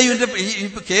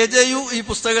KJU ഈ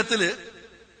പുസ്തകത്തില്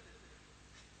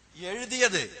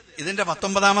എഴുതിയത് ഇതിന്റെ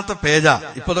 19ാമത്തെ പേജാ.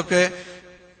 ഇപ്പൊതൊക്കെ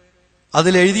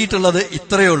അതിൽ എഴുതിയിട്ടുള്ളത്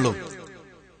ഇത്രയേ ഉള്ളൂ.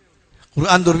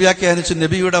 ഖുർആൻ ദുർവ്യാഖ്യാനിച്ചും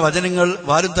നബിയുടെ വചനങ്ങൾ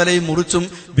വാരും തലയും മുറിച്ചും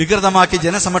വികൃതമാക്കി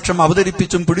ജനസമക്ഷം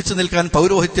അവതരിപ്പിച്ചും പിടിച്ചു നിൽക്കാൻ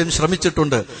പൗരോഹിത്യം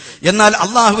ശ്രമിച്ചിട്ടുണ്ട്. എന്നാൽ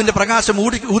അള്ളാഹുവിന്റെ പ്രകാശം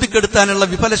ഊതിക്കെടുത്താനുള്ള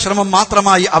വിഫല ശ്രമം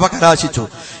മാത്രമായി അവ കലാശിച്ചു.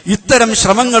 ഇത്തരം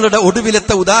ശ്രമങ്ങളുടെ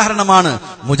ഒടുവിലത്തെ ഉദാഹരണമാണ്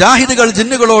മുജാഹിദുകൾ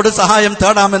ജിന്നുകളോട് സഹായം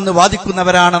തേടാമെന്ന്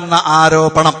വാദിക്കുന്നവരാണെന്ന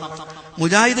ആരോപണം.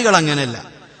 മുജാഹിദുകൾ അങ്ങനെയല്ല.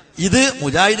 ഇത്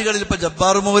മുജാഹിദുകളിൽ ഇപ്പൊ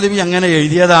ജബ്ബാർ മൗലവി അങ്ങനെ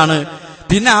എഴുതിയതാണ്.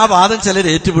 പിന്നെ ആ വാദം ചിലർ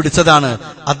ഏറ്റുപിടിച്ചതാണ്.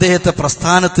 അദ്ദേഹത്തെ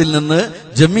പ്രസ്ഥാനത്തിൽ നിന്ന്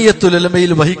ജമിയത്തുൽ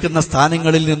ഉലമയിൽ വഹിക്കുന്ന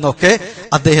സ്ഥാനങ്ങളിൽ നിന്നൊക്കെ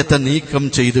അദ്ദേഹത്തെ നീക്കം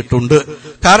ചെയ്തിട്ടുണ്ട്.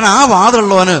 കാരണം ആ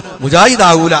വാദമുള്ളവന്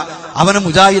മുജാഹിദാവൂല, അവനെ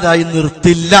മുജാഹിദായി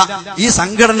നിർത്തില്ല.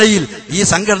 ഈ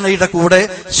സംഘടനയുടെ കൂടെ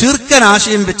ശിർക്കൻ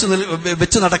ആശയം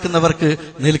വെച്ച് നടക്കുന്നവർക്ക്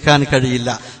നിൽക്കാൻ കഴിയില്ല.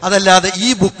 അതല്ലാതെ ഈ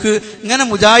ബുക്ക് ഇങ്ങനെ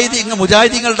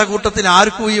മുജാഹിദീങ്ങളുടെ കൂട്ടത്തിൽ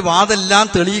ആർക്കും ഈ വാദമെല്ലാം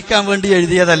തെളിയിക്കാൻ വേണ്ടി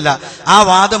എഴുതിയതല്ല. ആ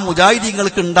വാദം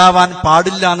മുജാഹിദീങ്ങൾക്ക് ഉണ്ടാവാൻ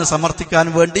പാടില്ല എന്ന് സമർത്ഥിക്കാൻ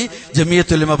വേണ്ടി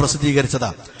ജമിയത്തുൽ ഉലമ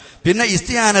പ്രസിദ്ധീകരിച്ചതാണ്. പിന്നെ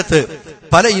ഇസ്തിആനത്ത്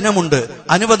പല ഇനമുണ്ട്.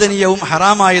 അനുവദനീയവും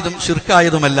ഹറാമായതും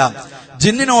ശിർക്കായതുമെല്ലാം.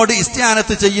 ജിന്നിനോട്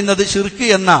ഇസ്തിആനത്ത് ചെയ്യുന്നത് ശിർക്ക്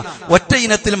എന്ന ഒറ്റ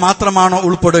ഇനത്തിൽ മാത്രമാണോ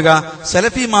ഉൾപ്പെടുക?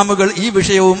 സലഫി ഇമാമുകൾ ഈ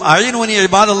വിഷയവും അഅ്നൂനി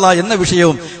ഇബാദല്ലാഹ് എന്ന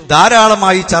വിഷയവും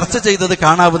ധാരാളമായി ചർച്ച ചെയ്തത്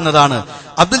കാണാവുന്നതാണ്.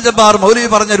 അബ്ദുൽ ജബ്ബാർ മൗലവി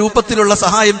പറഞ്ഞ രൂപത്തിലുള്ള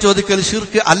സഹായം ചോദിക്കൽ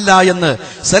ശിർക്ക് അല്ല എന്ന്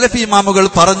സലഫി ഇമാമുകൾ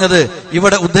പറഞ്ഞത്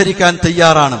ഇവിടെ ഉദ്ധരിക്കാൻ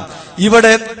തയ്യാറാണ്.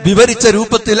 ഇവിടെ വിവരിച്ച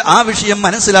രൂപത്തിൽ ആ വിഷയം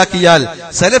മനസ്സിലാക്കിയാൽ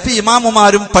സലഫി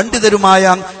ഇമാമുമാരും പണ്ഡിതരുമായ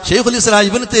ഷെയ്ഖുൽ ഇസ്ലാം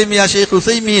ഇബ്നു തൈമിയ, ഷെയ്ഖ്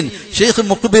ഉസൈമീൻ, ഷെയ്ഖ്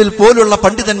മുഖ്ബിൽ പോലുള്ള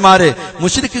പണ്ഡിതന്മാരെ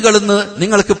മുശ്രിക്കുകളെന്ന്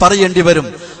നിങ്ങൾക്ക് പറയേണ്ടി വരും.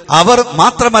 അവർ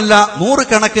മാത്രമല്ല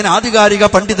നൂറുകണക്കിന് ആധികാരിക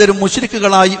പണ്ഡിതരും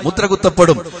മുശ്രിക്കുകളായി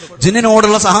മുദ്രകുത്തപ്പെടും.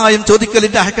 ജിന്നിനോടുള്ള സഹായം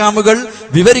ചോദിക്കലിന്റെ അഹ്കാമുകൾ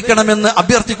വിവരിക്കണമെന്ന്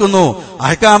അഭ്യർത്ഥിക്കുന്നു.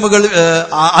 അഹ്കാമുകൾ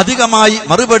അധികമായി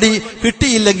മറുപടി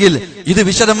കിട്ടിയില്ലെങ്കിൽ ഇത്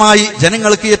വിശദമായി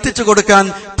ജനങ്ങൾക്ക് എത്തിച്ചു കൊടുക്കാൻ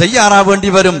തയ്യാറാവേണ്ടി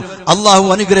വരും. അള്ളാഹു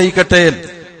അനുഗ്രഹിക്കട്ടെ.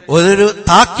 ഒരു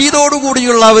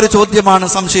താക്കീതോടുകൂടിയുള്ള ഒരു ചോദ്യമാണ്,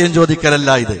 സംശയം ചോദിക്കലല്ല.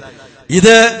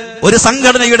 ഇത് ഒരു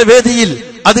സംഘടനയുടെ വേദിയിൽ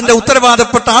അതിന്റെ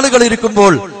ഉത്തരവാദപ്പെട്ട ആളുകൾ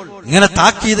ഇരിക്കുമ്പോൾ ഇങ്ങനെ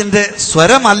താക്കീതിന്റെ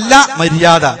സ്വരമല്ല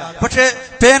മര്യാദ. പക്ഷെ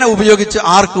പേന ഉപയോഗിച്ച്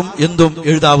ആർക്കും എന്തും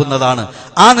എഴുതാവുന്നതാണ്.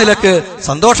 ആ നിലക്ക്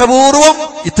സന്തോഷപൂർവം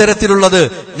ഇത്തരത്തിലുള്ളത്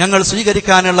ഞങ്ങൾ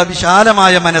സ്വീകരിക്കാനുള്ള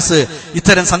വിശാലമായ മനസ്സ്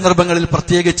ഇത്തരം സന്ദർഭങ്ങളിൽ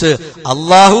പ്രത്യേകിച്ച്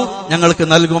അള്ളാഹു ഞങ്ങൾക്ക്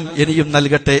നൽകും, ഇനിയും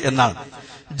നൽകട്ടെ എന്നാണ്.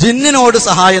 ജിന്നിനോട്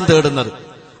സഹായം തേടുന്നത്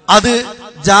അത്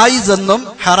ജായിസ് എന്നും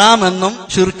ഹറാമെന്നും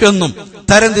ശിർക്കെന്നും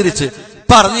തരംതിരിച്ച്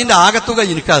പറഞ്ഞതിന്റെ ആകത്തുക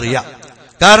എനിക്കറിയാം.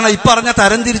 കാരണം ഇപ്പറഞ്ഞ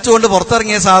തരംതിരിച്ചുകൊണ്ട്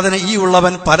പുറത്തിറങ്ങിയ സാധനം ഈ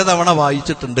ഉള്ളവൻ പലതവണ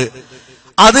വായിച്ചിട്ടുണ്ട്.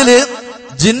 അതില്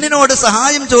ജിന്നിനോട്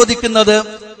സഹായം ചോദിക്കുന്നത്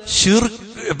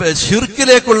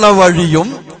ശിർക്കിലേക്കുള്ള വഴിയും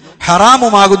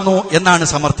ഹറാമുമാകുന്നു എന്നാണ്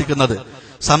സമർത്ഥിക്കുന്നത്.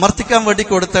 സമർത്ഥിക്കാൻ വേണ്ടി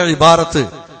കൊടുത്ത ഇബാറത്ത്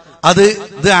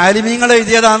ഇത് ആലിമീങ്ങൾ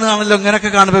എഴുതിയതാണെന്നാണല്ലോ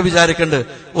ഇങ്ങനെയൊക്കെ കാണുമ്പോൾ വിചാരിക്കേണ്ടത്.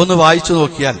 ഒന്ന് വായിച്ചു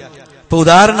നോക്കിയാൽ ഇപ്പൊ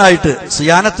ഉദാഹരണമായിട്ട്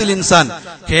സിയാനത്തുൽ ഇൻസാൻ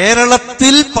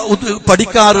കേരളത്തിൽ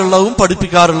പഠിക്കാറുള്ളതും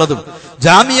പഠിപ്പിക്കാറുള്ളതും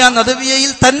ജാമിയ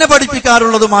നദവിയയിൽ തന്നെ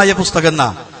പഠിപ്പിക്കാറുള്ളതുമായ പുസ്തകം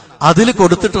അതിൽ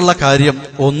കൊടുത്തിട്ടുള്ള കാര്യം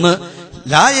ഒന്ന്,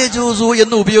 ലാ യജൂസു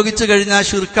എന്ന് ഉപയോഗിച്ചു കഴിഞ്ഞാൽ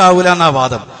ശിർക്കാവൂല എന്നാ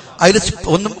വാദം. അതിൽ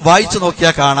ഒന്ന് വായിച്ചു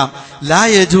നോക്കിയാൽ കാണാം, ലാ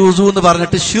യജൂസു എന്ന്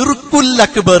പറഞ്ഞിട്ട് ഷിർക്കുൽ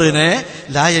അക്ബറിനെ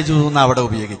ലാ യജൂസു എന്ന് അവിടെ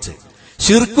ഉപയോഗിച്ച്.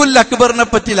 ഷിർക്കുൽ അക്ബറിനെ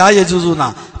പറ്റി ലാ യജൂസു എന്നാ.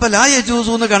 അപ്പൊ ലാ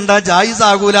യജൂസു എന്ന് കണ്ടാൽ ജായിസ്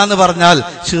ആകൂല എന്ന് പറഞ്ഞാൽ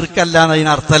ഷിർക്കല്ല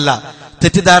എന്നതിനർത്ഥമല്ല.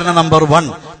 തെറ്റിദ്ധാരണ നമ്പർ 1.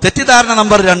 തെറ്റിദ്ധാരണ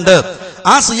നമ്പർ 2,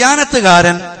 ആ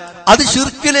സിയാനത്തുകാരൻ അത്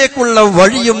ശിർക്കിലേക്കുള്ള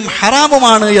വഴിയും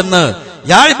ഹറാമുമാണ് എന്ന്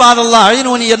യാ ഇബാദല്ലാഹ്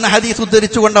അഅ്നൂനി എന്ന ഹദീസ്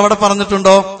ഉദ്ധരിച്ചുകൊണ്ട് അവിടെ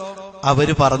പറഞ്ഞിട്ടുണ്ടോ?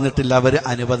 അവര് പറഞ്ഞിട്ടില്ല. അവര്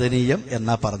അനുവദനീയം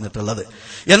എന്നാ പറഞ്ഞിട്ടുള്ളത്.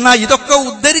 എന്നാൽ ഇതൊക്കെ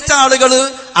ഉദ്ധരിച്ച ആളുകൾ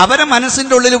അവരെ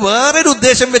മനസ്സിന്റെ ഉള്ളിൽ വേറൊരു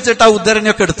ഉദ്ദേശം വെച്ചിട്ടാ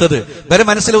ഉദ്ധരണിയൊക്കെ എടുത്തത്. ഇവരെ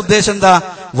മനസ്സിലെ ഉദ്ദേശം എന്താ?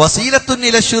 വസീലത്തുൻ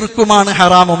ഇല ശിർക്കുമാണ്,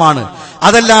 ഹറാമുമാണ്.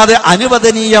 അതല്ലാതെ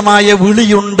അനുവദനീയമായ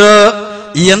വിളിയുണ്ട്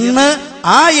എന്ന്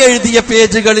ആ എഴുതിയ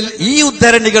പേജുകളിൽ ഈ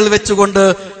ഉദ്ധരണികൾ വെച്ചുകൊണ്ട്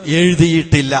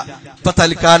എഴുതിയിട്ടില്ല. ഇപ്പൊ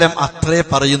തൽക്കാലം അത്രേ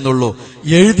പറയുന്നുള്ളൂ.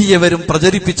 എഴുതിയവരും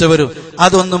പ്രചരിപ്പിച്ചവരും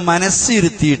അതൊന്ന്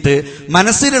മനസ്സിരുത്തിയിട്ട്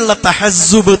മനസ്സിലുള്ള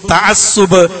തഹസ്സുബ്,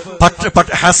 തഅസ്സുബ്,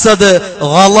 ഹസദ്,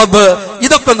 ഗളബ്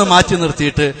ഇതൊക്കെ ഒന്ന് മാറ്റി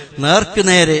നിർത്തിയിട്ട് നേർക്ക്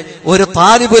നേരെ ഒരു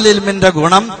താലിബുൽ ഇൽമിന്റെ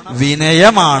ഗുണം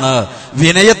വിനയമാണ്.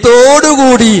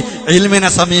 വിനയത്തോടുകൂടി ഇൽമിനെ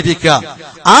സമീപിക്കുക.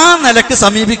 ആ നിലക്ക്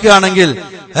സമീപിക്കുകയാണെങ്കിൽ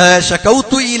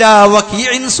ശകൗതു ഇലാ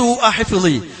വകീഇൻ സൂഅ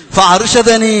ഹിഫ്ളി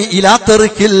ഫഅർശദനി ഇലാ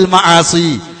തർക്കിൽ മആസി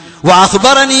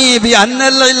വഅഖ്ബറനി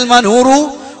ബിഅന്നൽ ഇൽമ നൂറു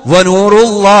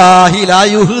വനൂറുല്ലാഹി ലാ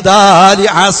യുഹ്ദാ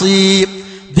ലിആസി.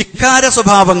 ധിക്കാര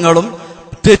സ്വഭാവങ്ങളും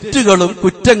തെറ്റുകളും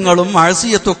കുറ്റങ്ങളും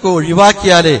മഅസിയത്തൊക്കെ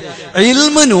ഒഴിവാക്കിയാലേ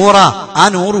ഇൽമ് നൂറ, ആ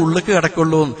നൂറ് ഉള്ളിക്ക്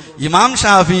കിടക്കുള്ളൂ. ഇമാം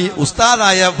ഷാഫി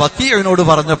ഉസ്താദായ വക്കീഇനോട്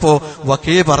പറഞ്ഞപ്പോ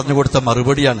വക്കീ പറഞ്ഞു കൊടുത്ത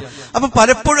മറുപടിയാണ്. അപ്പൊ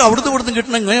പലപ്പോഴും അവിടുന്ന് ഇവിടുന്ന്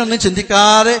കിട്ടണ ഇങ്ങനെയൊന്നും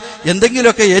ചിന്തിക്കാതെ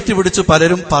എന്തെങ്കിലുമൊക്കെ ഏറ്റുപിടിച്ച്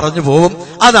പലരും പറഞ്ഞു പോകും.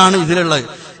 അതാണ് ഇതിലുള്ളത്.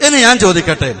 ഇനി ഞാൻ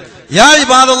ചോദിക്കട്ടെ, യാ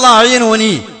ഇബാദല്ലാഹ്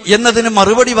അഅ്യിനൂനി എന്നതിന്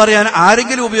മറുപടി പറയാൻ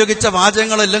ആരെങ്കിലും ഉപയോഗിച്ച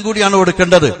വാചകങ്ങളെല്ലാം കൂടിയാണ്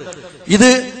കൊടുക്കേണ്ടത്. ഇത്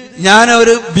ഞാൻ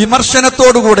ഒരു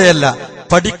വിമർശനത്തോടുകൂടെയല്ല,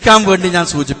 പഠിക്കാൻ വേണ്ടി ഞാൻ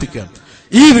സൂചിപ്പിക്കുകയാണ്.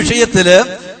 ഈ വിഷയത്തില്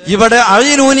ഇവിടെ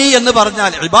അഅ്യിനൂനി എന്ന്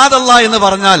പറഞ്ഞാൽ, ഇബാദല്ലാഹ് എന്ന്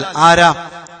പറഞ്ഞാൽ ആരാ?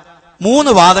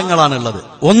 3 വാദങ്ങളാണുള്ളത്.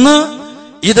 ഒന്ന്,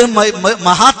 ഇത്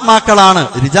മഹാത്മാക്കളാണ്,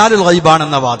 റിജാലുൽ ഗൈബാണ്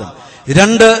എന്ന വാദം.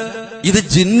 2, ഇത്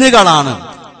ജിന്നുകളാണ്.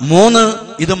 3,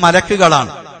 ഇത്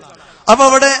മലക്കുകളാണ്. അപ്പൊ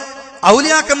അവിടെ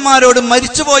ഔലിയാക്കന്മാരോട്,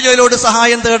 മരിച്ചുപോയവരോട്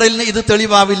സഹായം തേടലിന് ഇത്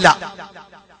തെളിവാവില്ല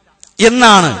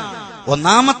എന്നാണ്.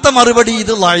 ഒന്നാമത്തെ മറുപടി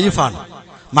ഇത് ലൈഫാണ്.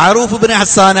 മഅറൂഫ് ഇബ്നു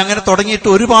ഹസ്സാൻ അങ്ങനെ തുടങ്ങിയിട്ട്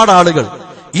ഒരുപാട് ആളുകൾ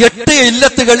 8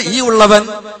 ഇല്ലത്തുകൾ ഈ ഉള്ളവൻ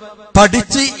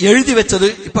പഠിച്ച് എഴുതി വെച്ചത്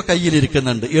ഇപ്പൊ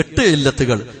കയ്യിലിരിക്കുന്നുണ്ട്. 8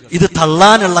 ഇല്ലത്തുകൾ, ഇത്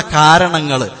തള്ളാനുള്ള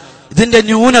കാരണങ്ങൾ, ഇതിന്റെ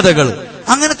ന്യൂനതകൾ.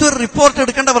 അങ്ങനത്തെ ഒരു റിപ്പോർട്ട്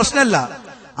എടുക്കേണ്ട പ്രശ്നമല്ല.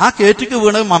 ആ കേറ്റിക്ക്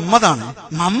വീണത് മമ്മദാണ്,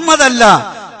 മമ്മദല്ല.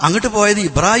 അങ്ങോട്ട് പോയത്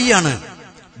ഇബ്രാഹിമാണ്.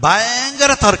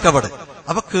 ഭയങ്കര തർക്കപട്.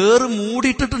 അപ്പൊ കേറ്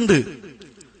മൂടിയിട്ടിട്ടുണ്ട്.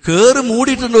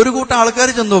 ഒരു കൂട്ടം ആൾക്കാർ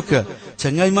ചെന്ന് നോക്കുക,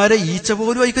 ചെങ്ങായിമാരെ ഈച്ച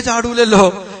പോലും അതിക്ക് ചാടൂലല്ലോ,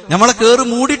 നമ്മളെ കേറ്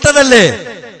മൂടിയിട്ടതല്ലേ.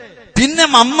 പിന്നെ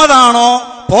മമ്മദാണോ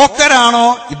പോക്കരാണോ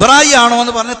ഇബ്രാഹിം ആണോ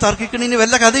എന്ന് പറഞ്ഞ് തർക്കിക്കണിന്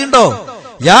വല്ല കഥയുണ്ടോ?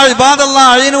 യാ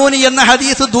ഇബാദല്ലാഹ് അഅ്യിനൂനി എന്ന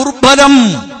ഹദീസ് ദുർബലം,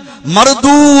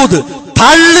 മർദൂദ്,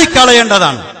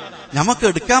 തള്ളിക്കളയേണ്ടതാണ്. നമുക്ക്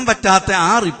എടുക്കാൻ പറ്റാത്ത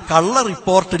ആ കള്ള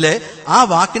റിപ്പോർട്ടിലെ ആ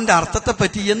വാക്കിന്റെ അർത്ഥത്തെ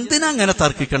പറ്റി എന്തിനാ അങ്ങനെ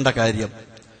തർക്കിക്കേണ്ട കാര്യം?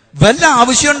 വല്ല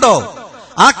ആവശ്യമുണ്ടോ?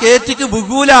 ആ കേറ്റിക്ക്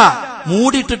ബുഗൂല,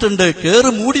 മൂടിയിട്ടിട്ടുണ്ട്, കേറ്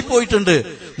മൂടിപ്പോയിട്ടുണ്ട്.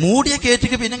 മൂടിയ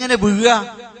കേറ്റിക്ക് പിന്നെ എങ്ങനെ വീഴുക?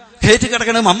 കേറ്റി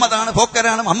കിടക്കണത് മമ്മദാണ്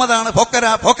പോക്കരാണ്, മമ്മദാണ്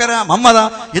പോക്കര മമ്മദാ.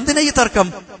 എന്തിനാ ഈ തർക്കം?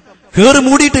 കേറ്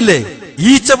മൂടിയിട്ടില്ലേ?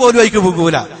 ഈച്ച പോലും അതിക്ക്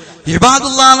ബുഗൂല.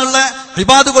 ഇബാദുല്ലാഹ് എന്നുള്ള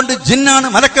ഇബാദ് കൊണ്ട് ജിന്നാണ്,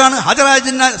 മലക്കാണ്, ഹാജറായ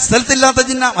ജിന്ന, സ്ഥലത്തില്ലാത്ത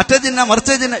ജിന്ന, മറ്റേ ജിന്ന,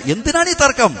 മറിച്ച ജിന്ന. എന്തിനാണ് ഈ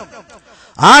തർക്കം?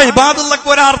 ആ ഇബാദുള്ളക്ക്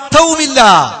ഒരർത്ഥവുമില്ല.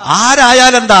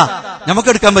 ആരായാലെന്താ? നമുക്ക്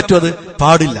എടുക്കാൻ പറ്റുമോ? അത്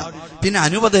പാടില്ല. പിന്നെ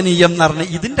അനുവദനീയം എന്ന് പറഞ്ഞ്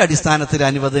ഇതിന്റെ അടിസ്ഥാനത്തിൽ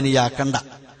അനുവദനീയാക്കണ്ട,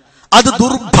 അത്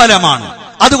ദുർബലമാണ്.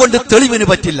 അതുകൊണ്ട് തെളിവിന്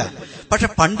പറ്റില്ല. പക്ഷെ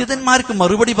പണ്ഡിതന്മാർക്ക്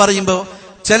മറുപടി പറയുമ്പോ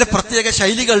ചില പ്രത്യേക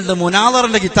ശൈലികളുടെ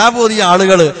മുനാദറിന്റെ കിതാബ് ഓതിയ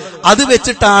ആളുകൾ അത്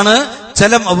വെച്ചിട്ടാണ്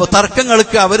ചില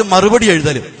തർക്കങ്ങൾക്ക് അവർ മറുപടി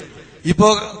എഴുതലും. ഇപ്പോ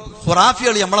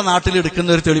ഖുറാഫികൾ നമ്മളെ നാട്ടിൽ എടുക്കുന്ന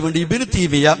ഒരു തെളിവുണ്ട്. ഇബ്നു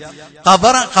തീമിയ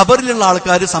ഖബറിലുള്ള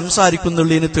ആൾക്കാർ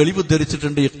സംസാരിക്കുന്നുള്ളതിന് തെളിവ്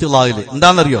ഉദ്ധരിച്ചിട്ടുണ്ട് ഇഖ്തിലാഹില്.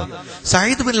 എന്താണെന്നറിയോ?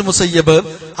 സഈദ് ബിൻ മുസയ്യബ്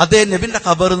അദ്ദേഹം നബിന്റെ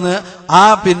ഖബറിന്ന് ആ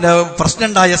പ്രശ്നം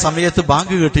ഉണ്ടായ സമയത്ത്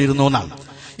ബാങ്ക് കേട്ടിരുന്നു എന്നാണ്.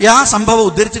 ആ സംഭവം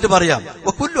ഉദ്ധരിച്ചിട്ട് പറയാം,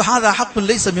 വകുല്ലു ഹാദാ ഹഖ്ഖുൻ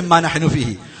ലൈസ മിമ്മാ നഹ്നു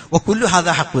ഫീഹി വകുല്ലു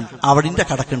ഹാദാ ഹഖ്ഖുൻ. അവിടിന്റെ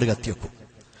കടക്കണ്ട് കത്തിവെക്കും.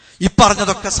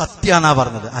 ഇപ്പറഞ്ഞതൊക്കെ സത്യാന്നാ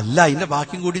പറഞ്ഞത്. അല്ല, ഇതിന്റെ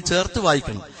ബാക്കിയും കൂടി ചേർത്ത്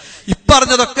വായിക്കണം.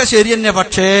 ഇപ്പറഞ്ഞതൊക്കെ ശരി തന്നെ,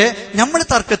 പക്ഷേ നമ്മൾ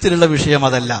തർക്കത്തിലുള്ള വിഷയം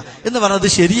അതല്ല എന്ന് പറഞ്ഞത്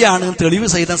ശരിയാണ് തെളിവ്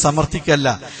സഹിതം സമർത്ഥിക്കല്ല.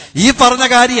 ഈ പറഞ്ഞ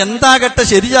കാര്യം എന്താകട്ടെ,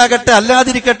 ശരിയാകട്ടെ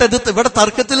അല്ലാതിരിക്കട്ടെ, ഇത് ഇവിടെ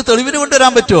തർക്കത്തിൽ തെളിവിന്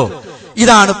കൊണ്ടുവരാൻ പറ്റുമോ?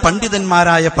 ഇതാണ്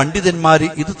പണ്ഡിതന്മാരായ പണ്ഡിതന്മാര്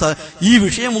ഈ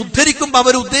വിഷയം ഉദ്ധരിക്കുമ്പോൾ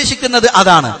അവർ ഉദ്ദേശിക്കുന്നത്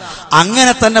അതാണ്.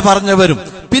 അങ്ങനെ തന്നെ പറഞ്ഞവരും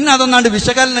പിന്നെ അതൊന്നാണ്ട്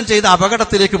വിശകലനം ചെയ്ത്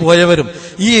അപകടത്തിലേക്ക് പോയവരും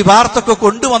ഈ ഇബാറത്തൊക്കെ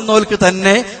കൊണ്ടുവന്നവർക്ക്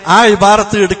തന്നെ ആ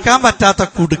ഇബാറത്ത് എടുക്കാൻ പറ്റാത്ത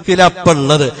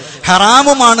കുടുക്കിലപ്പുള്ളത്.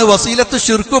 ഹറാമുമാണ്, വസീലത്ത്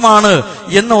ശിർക്കുമാണ്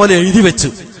എന്ന് പോലെ എഴുതി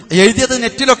വെച്ചു. എഴുതിയത്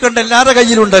നെറ്റിലൊക്കെ ഉണ്ട്, എല്ലാവരുടെ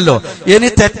കയ്യിലുണ്ടല്ലോ. ഇനി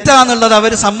തെറ്റാന്നുള്ളത്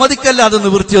അവർ സമ്മതിക്കല്ല, അത്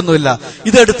നിവൃത്തിയൊന്നുമില്ല.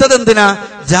 ഇതെടുത്തത് എന്തിനാ?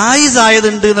 ജായിസ്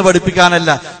ആയതുണ്ട് എന്ന് പഠിപ്പിക്കാനല്ല.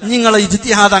 നിങ്ങളെ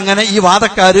ഇജ്തിഹാദ് അങ്ങനെ ഈ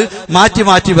വാദക്കാര് മാറ്റി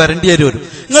മാറ്റി വരേണ്ടി വരും.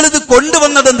 നിങ്ങളിത്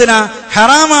കൊണ്ടുവന്നത് എന്തിനാ?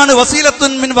 ഹറാമാണ്,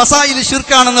 വസീലത്തുൻ മിൻ വസായിൽ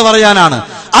ശിർക്കാണെന്ന് പറയാനാണ്.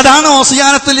 അതാണ്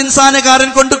സിയാനത്തുൽ ഇൻസാനുകാരൻ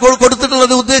കൊണ്ട്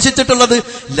കൊടുത്തിട്ടുള്ളത്, ഉദ്ദേശിച്ചിട്ടുള്ളത്.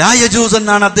 ലാ യജൂസ്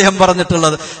എന്നാണ് അദ്ദേഹം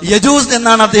പറഞ്ഞിട്ടുള്ളത്, യജൂസ്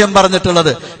എന്നാണ് അദ്ദേഹം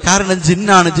പറഞ്ഞിട്ടുള്ളത്. കാരണം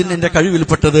ജിന്നാണ്, ജിന്നിന്റെ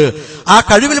കഴിവിൽപ്പെട്ടത്. ആ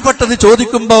കഴിവിൽപ്പെട്ടത്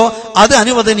ചോദിക്കുമ്പോ അത്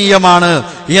അനുവദനീയമാണ്,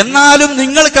 എന്നാലും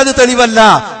നിങ്ങൾക്കത് തെളിവല്ല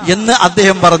എന്ന്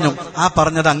അദ്ദേഹം പറഞ്ഞു. ആ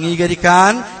പറഞ്ഞത് അംഗീകരിക്കാൻ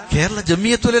കേരള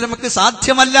ജമിയത്തുൽ ഉലമക്ക്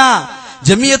സാധ്യമല്ല.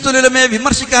 ജമിയത്തുൽ ഉലമയെ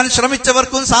വിമർശിക്കാൻ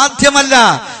ശ്രമിച്ചവർക്കും സാധ്യമല്ല.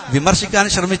 വിമർശിക്കാൻ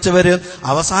ശ്രമിച്ചവര്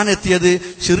അവസാനം എത്തിയത്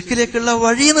ശിർക്കിലേക്കുള്ള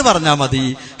വഴി എന്ന് പറഞ്ഞാൽ മതി,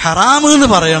 ഹറാമ് എന്ന്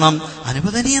പറയണം,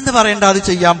 അനുവദനീയം എന്ന് പറയണ്ട, അത്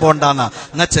ചെയ്യാൻ പോണ്ടാന്ന.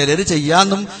 എന്നാ ചിലര്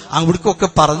ചെയ്യാന്നും അവിടേക്കൊക്കെ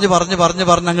പറഞ്ഞ്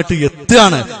അങ്ങോട്ട്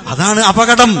എത്തുകയാണ്. അതാണ്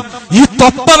അപകടം. ഈ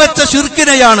തൊപ്പ വെച്ച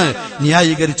ശിർക്കിനെയാണ്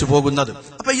ന്യായീകരിച്ചു പോകുന്നത്.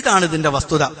 അപ്പൊ ഇതാണ് ഇതിന്റെ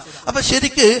വസ്തുത. അപ്പൊ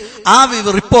ശരിക്ക് ആ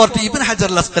റിപ്പോർട്ട് ഇബ്നു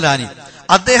ഹജർ അസ്ഖലാനി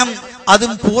അദ്ദേഹം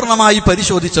അതും പൂർണ്ണമായി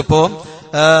പരിശോധിച്ചപ്പോ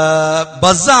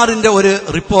ബസാറിന്റെ ഒരു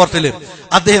റിപ്പോർട്ടില്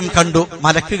അദ്ദേഹം കണ്ടു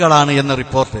മലക്കുകളാണ് എന്ന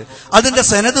റിപ്പോർട്ട്. അതിന്റെ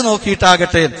സനദ്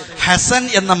നോക്കിയിട്ടാകട്ടെ ഹസൻ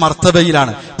എന്ന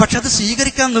മർത്തബയിലാണ്. പക്ഷെ അത്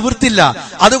സ്വീകരിക്കാൻ നിവൃത്തില്ല.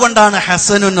 അതുകൊണ്ടാണ്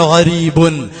ഹസനുൻ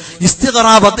ഗരീബുൻ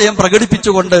ഇസ്തിഗ്റാബ് അദ്ദേഹം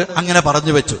പ്രകടിപ്പിച്ചുകൊണ്ട് അങ്ങനെ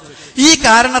പറഞ്ഞു വെച്ചു. ഈ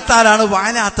കാരണത്താലാണ്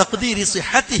വഅലാ തഖ്ദീരി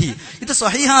സിഹ്ഹതിഹി, ഇത്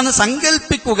സ്വഹീഹാന്ന്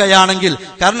സങ്കല്പിക്കുകയാണെങ്കിൽ,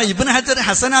 കാരണം ഇബ്നു ഹജർ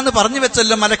ഹസനാന്ന് പറഞ്ഞു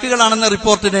വെച്ചല്ലോ മലക്കുകളാണെന്ന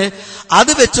റിപ്പോർട്ടിന്,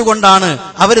 അത് വെച്ചുകൊണ്ടാണ്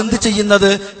അവരെന്ത് ചെയ്യുന്നത്,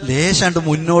 ലേശാണ്ട്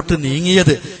മുന്നോട്ട്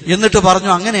നീങ്ങിയത്. എന്നിട്ട്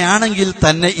പറഞ്ഞു അങ്ങനെയാണെങ്കിൽ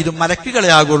തന്നെ ഇത്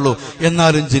മലക്കുകളെ ആകുള്ളൂ,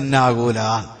 എന്നാലും ജിന്നാകൂല.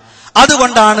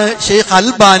 അതുകൊണ്ടാണ് ഷെയ്ഖ്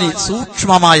അൽബാനി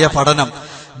സൂക്ഷ്മമായ പഠനം,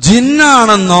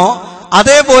 ജിന്നാണെന്നോ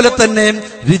അതേപോലെ തന്നെ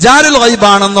റിജാലുൽ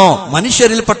ഗൈബാണെന്നോ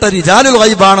മനുഷ്യരിൽപ്പെട്ട റിജാലുൽ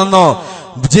ഗൈബാണെന്നോ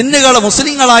ജിന്നുകൾ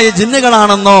മുസ്ലിങ്ങളായ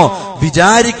ജിന്നുകളാണെന്നോ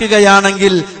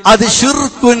വിചാരിക്കുകയാണെങ്കിൽ അത്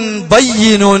ശിർക്കുൻ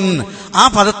ബയ്യിനുൻ. ആ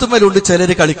പദത്തുമലുണ്ട് ചിലർ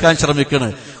കളിക്കാൻ ശ്രമിക്കണ്.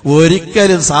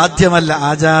 ഒരിക്കലും സാധ്യമല്ല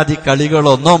ആജാതി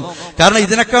കളികളൊന്നും. കാരണം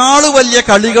ഇതിനേക്കാൾ വലിയ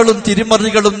കളികളും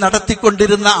തിരിമറികളും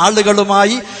നടത്തിക്കൊണ്ടിരുന്ന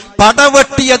ആളുകളുമായി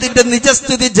പടവെട്ടി അതിന്റെ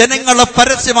നിജസ്ഥിതി ജനങ്ങളെ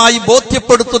പരസ്യമായി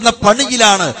ബോധ്യപ്പെടുത്തുന്ന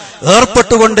പണിയിലാണ്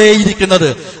ഏർപ്പെട്ടുകൊണ്ടേയിരിക്കുന്നത്.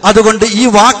 അതുകൊണ്ട് ഈ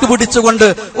വാക്ക് പിടിച്ചുകൊണ്ട്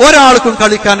ഒരാൾക്കും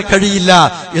കളിക്കാൻ കഴിയില്ല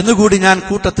എന്നുകൂടി ഞാൻ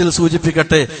കൂട്ടത്തിൽ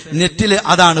സൂചിപ്പിക്കട്ടെ. നെറ്റിൽ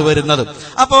അതാണ് വരുന്നത്.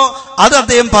 അപ്പോ അത്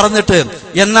അദ്ദേഹം പറഞ്ഞിട്ട്,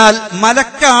 എന്നാൽ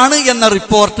മലക്കാണ് എന്ന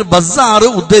റിപ്പോർട്ട് ബസാർ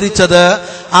ഉദ്ധരിച്ചത്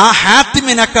ആ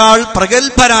ഹാത്തിമിനേക്കാൾ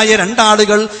പ്രഗത്ഭരായ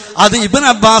രണ്ടാളുകൾ അത് ഇബ്നു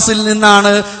അബ്ബാസിൽ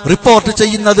നിന്നാണ് റിപ്പോർട്ട്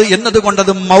ചെയ്യുന്നത്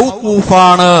എന്നതുകൊണ്ടത്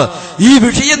മൗഖൂഫാണ്. ഈ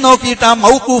വിഷയം നോക്കിയിട്ട് ആ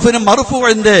മൗഖൂഫിന്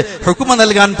മർഫൂഇന്റെ ഹുക്മ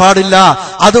നൽകാൻ പാടില്ല.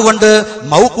 അതുകൊണ്ട്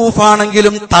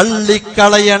മൗഖൂഫാണെങ്കിലും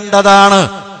തള്ളിക്കളയേണ്ടതാണ്.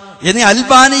 ഇനി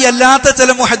അൽബാനി അല്ലാത്ത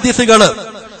ചില മുഹദ്ദിസുകള്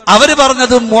അവര്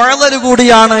പറഞ്ഞത് മുഅ്ളൽ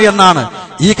കൂടിയാണ് എന്നാണ്.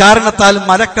 ഈ കാരണത്താൽ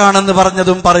മലക്കാണെന്ന്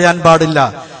പറഞ്ഞതും പറയാൻ പാടില്ല.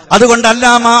 അതുകൊണ്ട്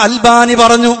അല്ലാമ അൽബാനി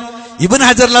പറഞ്ഞു, ഇബ്നു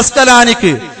ഹജർ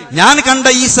അസ്കലാനിക്ക് ഞാൻ കണ്ട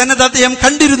ഈ സനദ് അദ്ദേഹം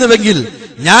കണ്ടിരുന്നുവെങ്കിൽ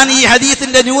ഞാൻ ഈ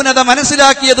ഹദീസിന്റെ ന്യൂനത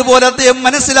മനസ്സിലാക്കിയതുപോലെ അദ്ദേഹം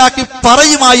മനസ്സിലാക്കി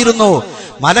പറയുമായിരുന്നു.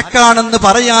 മലക്കാണെന്ന്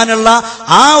പറയാനുള്ള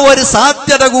ആ ഒരു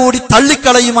സാധ്യത കൂടി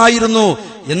തള്ളിക്കളയുമായിരുന്നു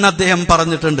എന്ന് അദ്ദേഹം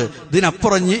പറഞ്ഞിട്ടുണ്ട്.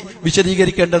 ഇതിനപ്പുറം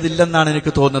വിശദീകരിക്കേണ്ടതില്ലെന്നാണ്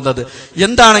എനിക്ക് തോന്നുന്നത്.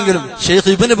 എന്താണെങ്കിലും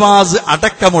ഷെയ്ഖ് ഇബ്നു ബാസ്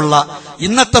അടക്കമുള്ള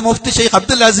ഇന്നത്തെ മുഫ്തി ഷെയ്ഖ്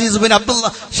അബ്ദുൽ അസീസ് ബിൻ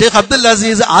ഷെയ്ഖ് അബ്ദുൽ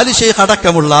അസീസ് ആലി ഷെയ്ഖ്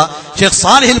അടക്കമുള്ള ഷെയ്ഖ്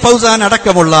സാലിഹുൽ ഫൗസാൻ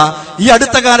അടക്കമുള്ള ഈ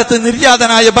അടുത്ത കാലത്ത്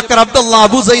നിര്യാതനായ ബക്കർ അബ്ദുള്ള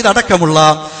അബൂ സയ്യിദ് അടക്കമുള്ള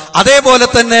അതേപോലെ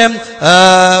തന്നെ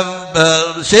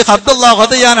ഷെയ്ഖ് അബ്ദുള്ള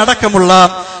ഖദയാൻ അടക്കമുള്ള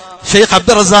ഷെയ്ഖ്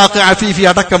അബ്ദുർ റസാഖ് അഫീഫി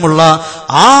അടക്കമുള്ള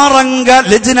 6 അംഗ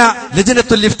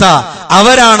ലജ്നത്തുൽ ഇഫ്ത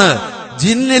അവരാണ്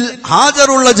ജിന്നിൽ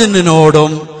ഹാജറുള്ള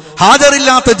ജിന്നിനോടും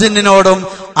ഹാജറില്ലാത്ത ജിന്നിനോടും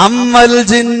അമ്മൽ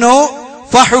ജിന്നു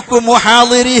ഫഹുക്മു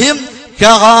ഹാദിരിഹിം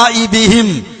കഗായിബിഹിം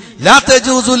ലാ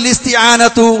തജൂസുൽ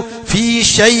ഇസ്തിആനതു ഫീ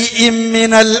ശൈഇൻ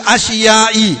മിനൽ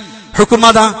അശ്യാഇ.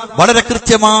 ഹുക്മത വളരെ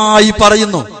കൃത്യമായി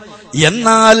പറയുന്നു.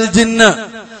 എന്നാൽ ജിന്ന്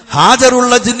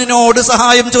ഹാജറുള്ള ജിന്നിനോട്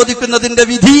സഹായം ചോദിക്കുന്നതിന്റെ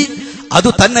വിധി അത്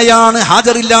തന്നെയാണ്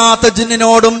ഹാജറില്ലാത്ത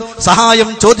ജിന്നിനോടും സഹായം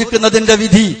ചോദിക്കുന്നതിന്റെ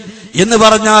വിധി എന്ന്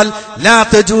പറഞ്ഞാൽ ലാ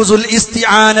തജൂസുൽ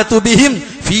ഇസ്തിആനതു ബിഹിം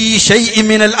ഫീ ശൈഇൻ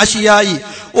മിനൽ അശ്യാഇ.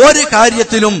 ഒരു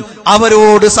കാര്യത്തിലും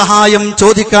അവരോട് സഹായം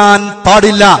ചോദിക്കാൻ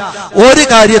പാടില്ല. ഒരു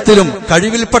കാര്യത്തിലും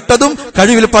കഴിവിൽപ്പെട്ടതും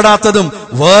കഴിവിൽപ്പെടാത്തതും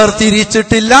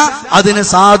വേർതിരിച്ചിട്ടില്ല. അതിന്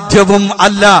സാധ്യവും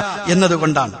അല്ല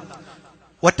എന്നതുകൊണ്ടാണ്.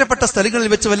 ഒറ്റപ്പെട്ട സ്ഥലങ്ങളിൽ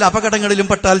വെച്ച് വല്ല അപകടങ്ങളിലും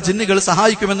പെട്ടാൽ ജിന്നുകൾ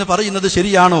സഹായിക്കുമെന്ന് പറയുന്നത്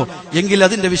ശരിയാണോ? എങ്കിൽ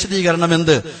അതിന്റെ വിശദീകരണം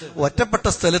എന്ത്? ഒറ്റപ്പെട്ട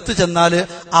സ്ഥലത്ത് ചെന്നാൽ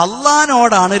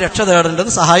അള്ളാനോടാണ് രക്ഷ തേടേണ്ടത്,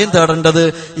 സഹായം തേടേണ്ടത്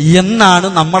എന്നാണ്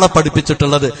നമ്മളെ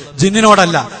പഠിപ്പിച്ചിട്ടുള്ളത്,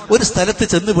 ജിന്നിനോടല്ല. ഒരു സ്ഥലത്ത്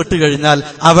ചെന്ന് വിട്ടുകഴിഞ്ഞാൽ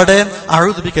അവിടെ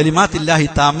അഊദു ബികലിമാത്തില്ലാഹി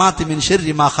തമ്മാത്തി മിൻ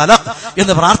ശർരി മാ ഖലഖ്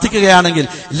എന്ന് പ്രാർത്ഥിക്കുകയാണെങ്കിൽ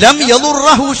ലം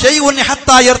യദുറഹു ശൈഉൻ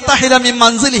ഹത്താ യർതഹില മിൻ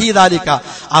മൻസിലിഹി ദാലിക,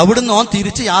 അവിടുന്ന് ഓൻ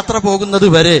തിരിച്ച് യാത്ര പോകുന്നത്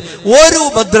വരെ ഒരു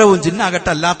ഉപദ്രവവും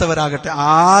ജിന്നാകട്ടെ അല്ലാത്തവരാകട്ടെ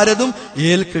ആരതും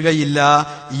ഏൽക്കുകയില്ല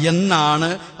എന്നാണ്.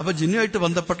 അപ്പൊ ജിന്നുമായിട്ട്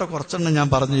ബന്ധപ്പെട്ട കുറച്ചെണ്ണം ഞാൻ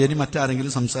പറഞ്ഞു. ഇനി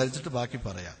മറ്റാരെങ്കിലും സംസാരിച്ചിട്ട് ബാക്കി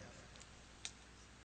പറയാം.